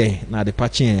adomo no me ye na de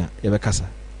pache ya ye be kasa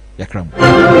yakram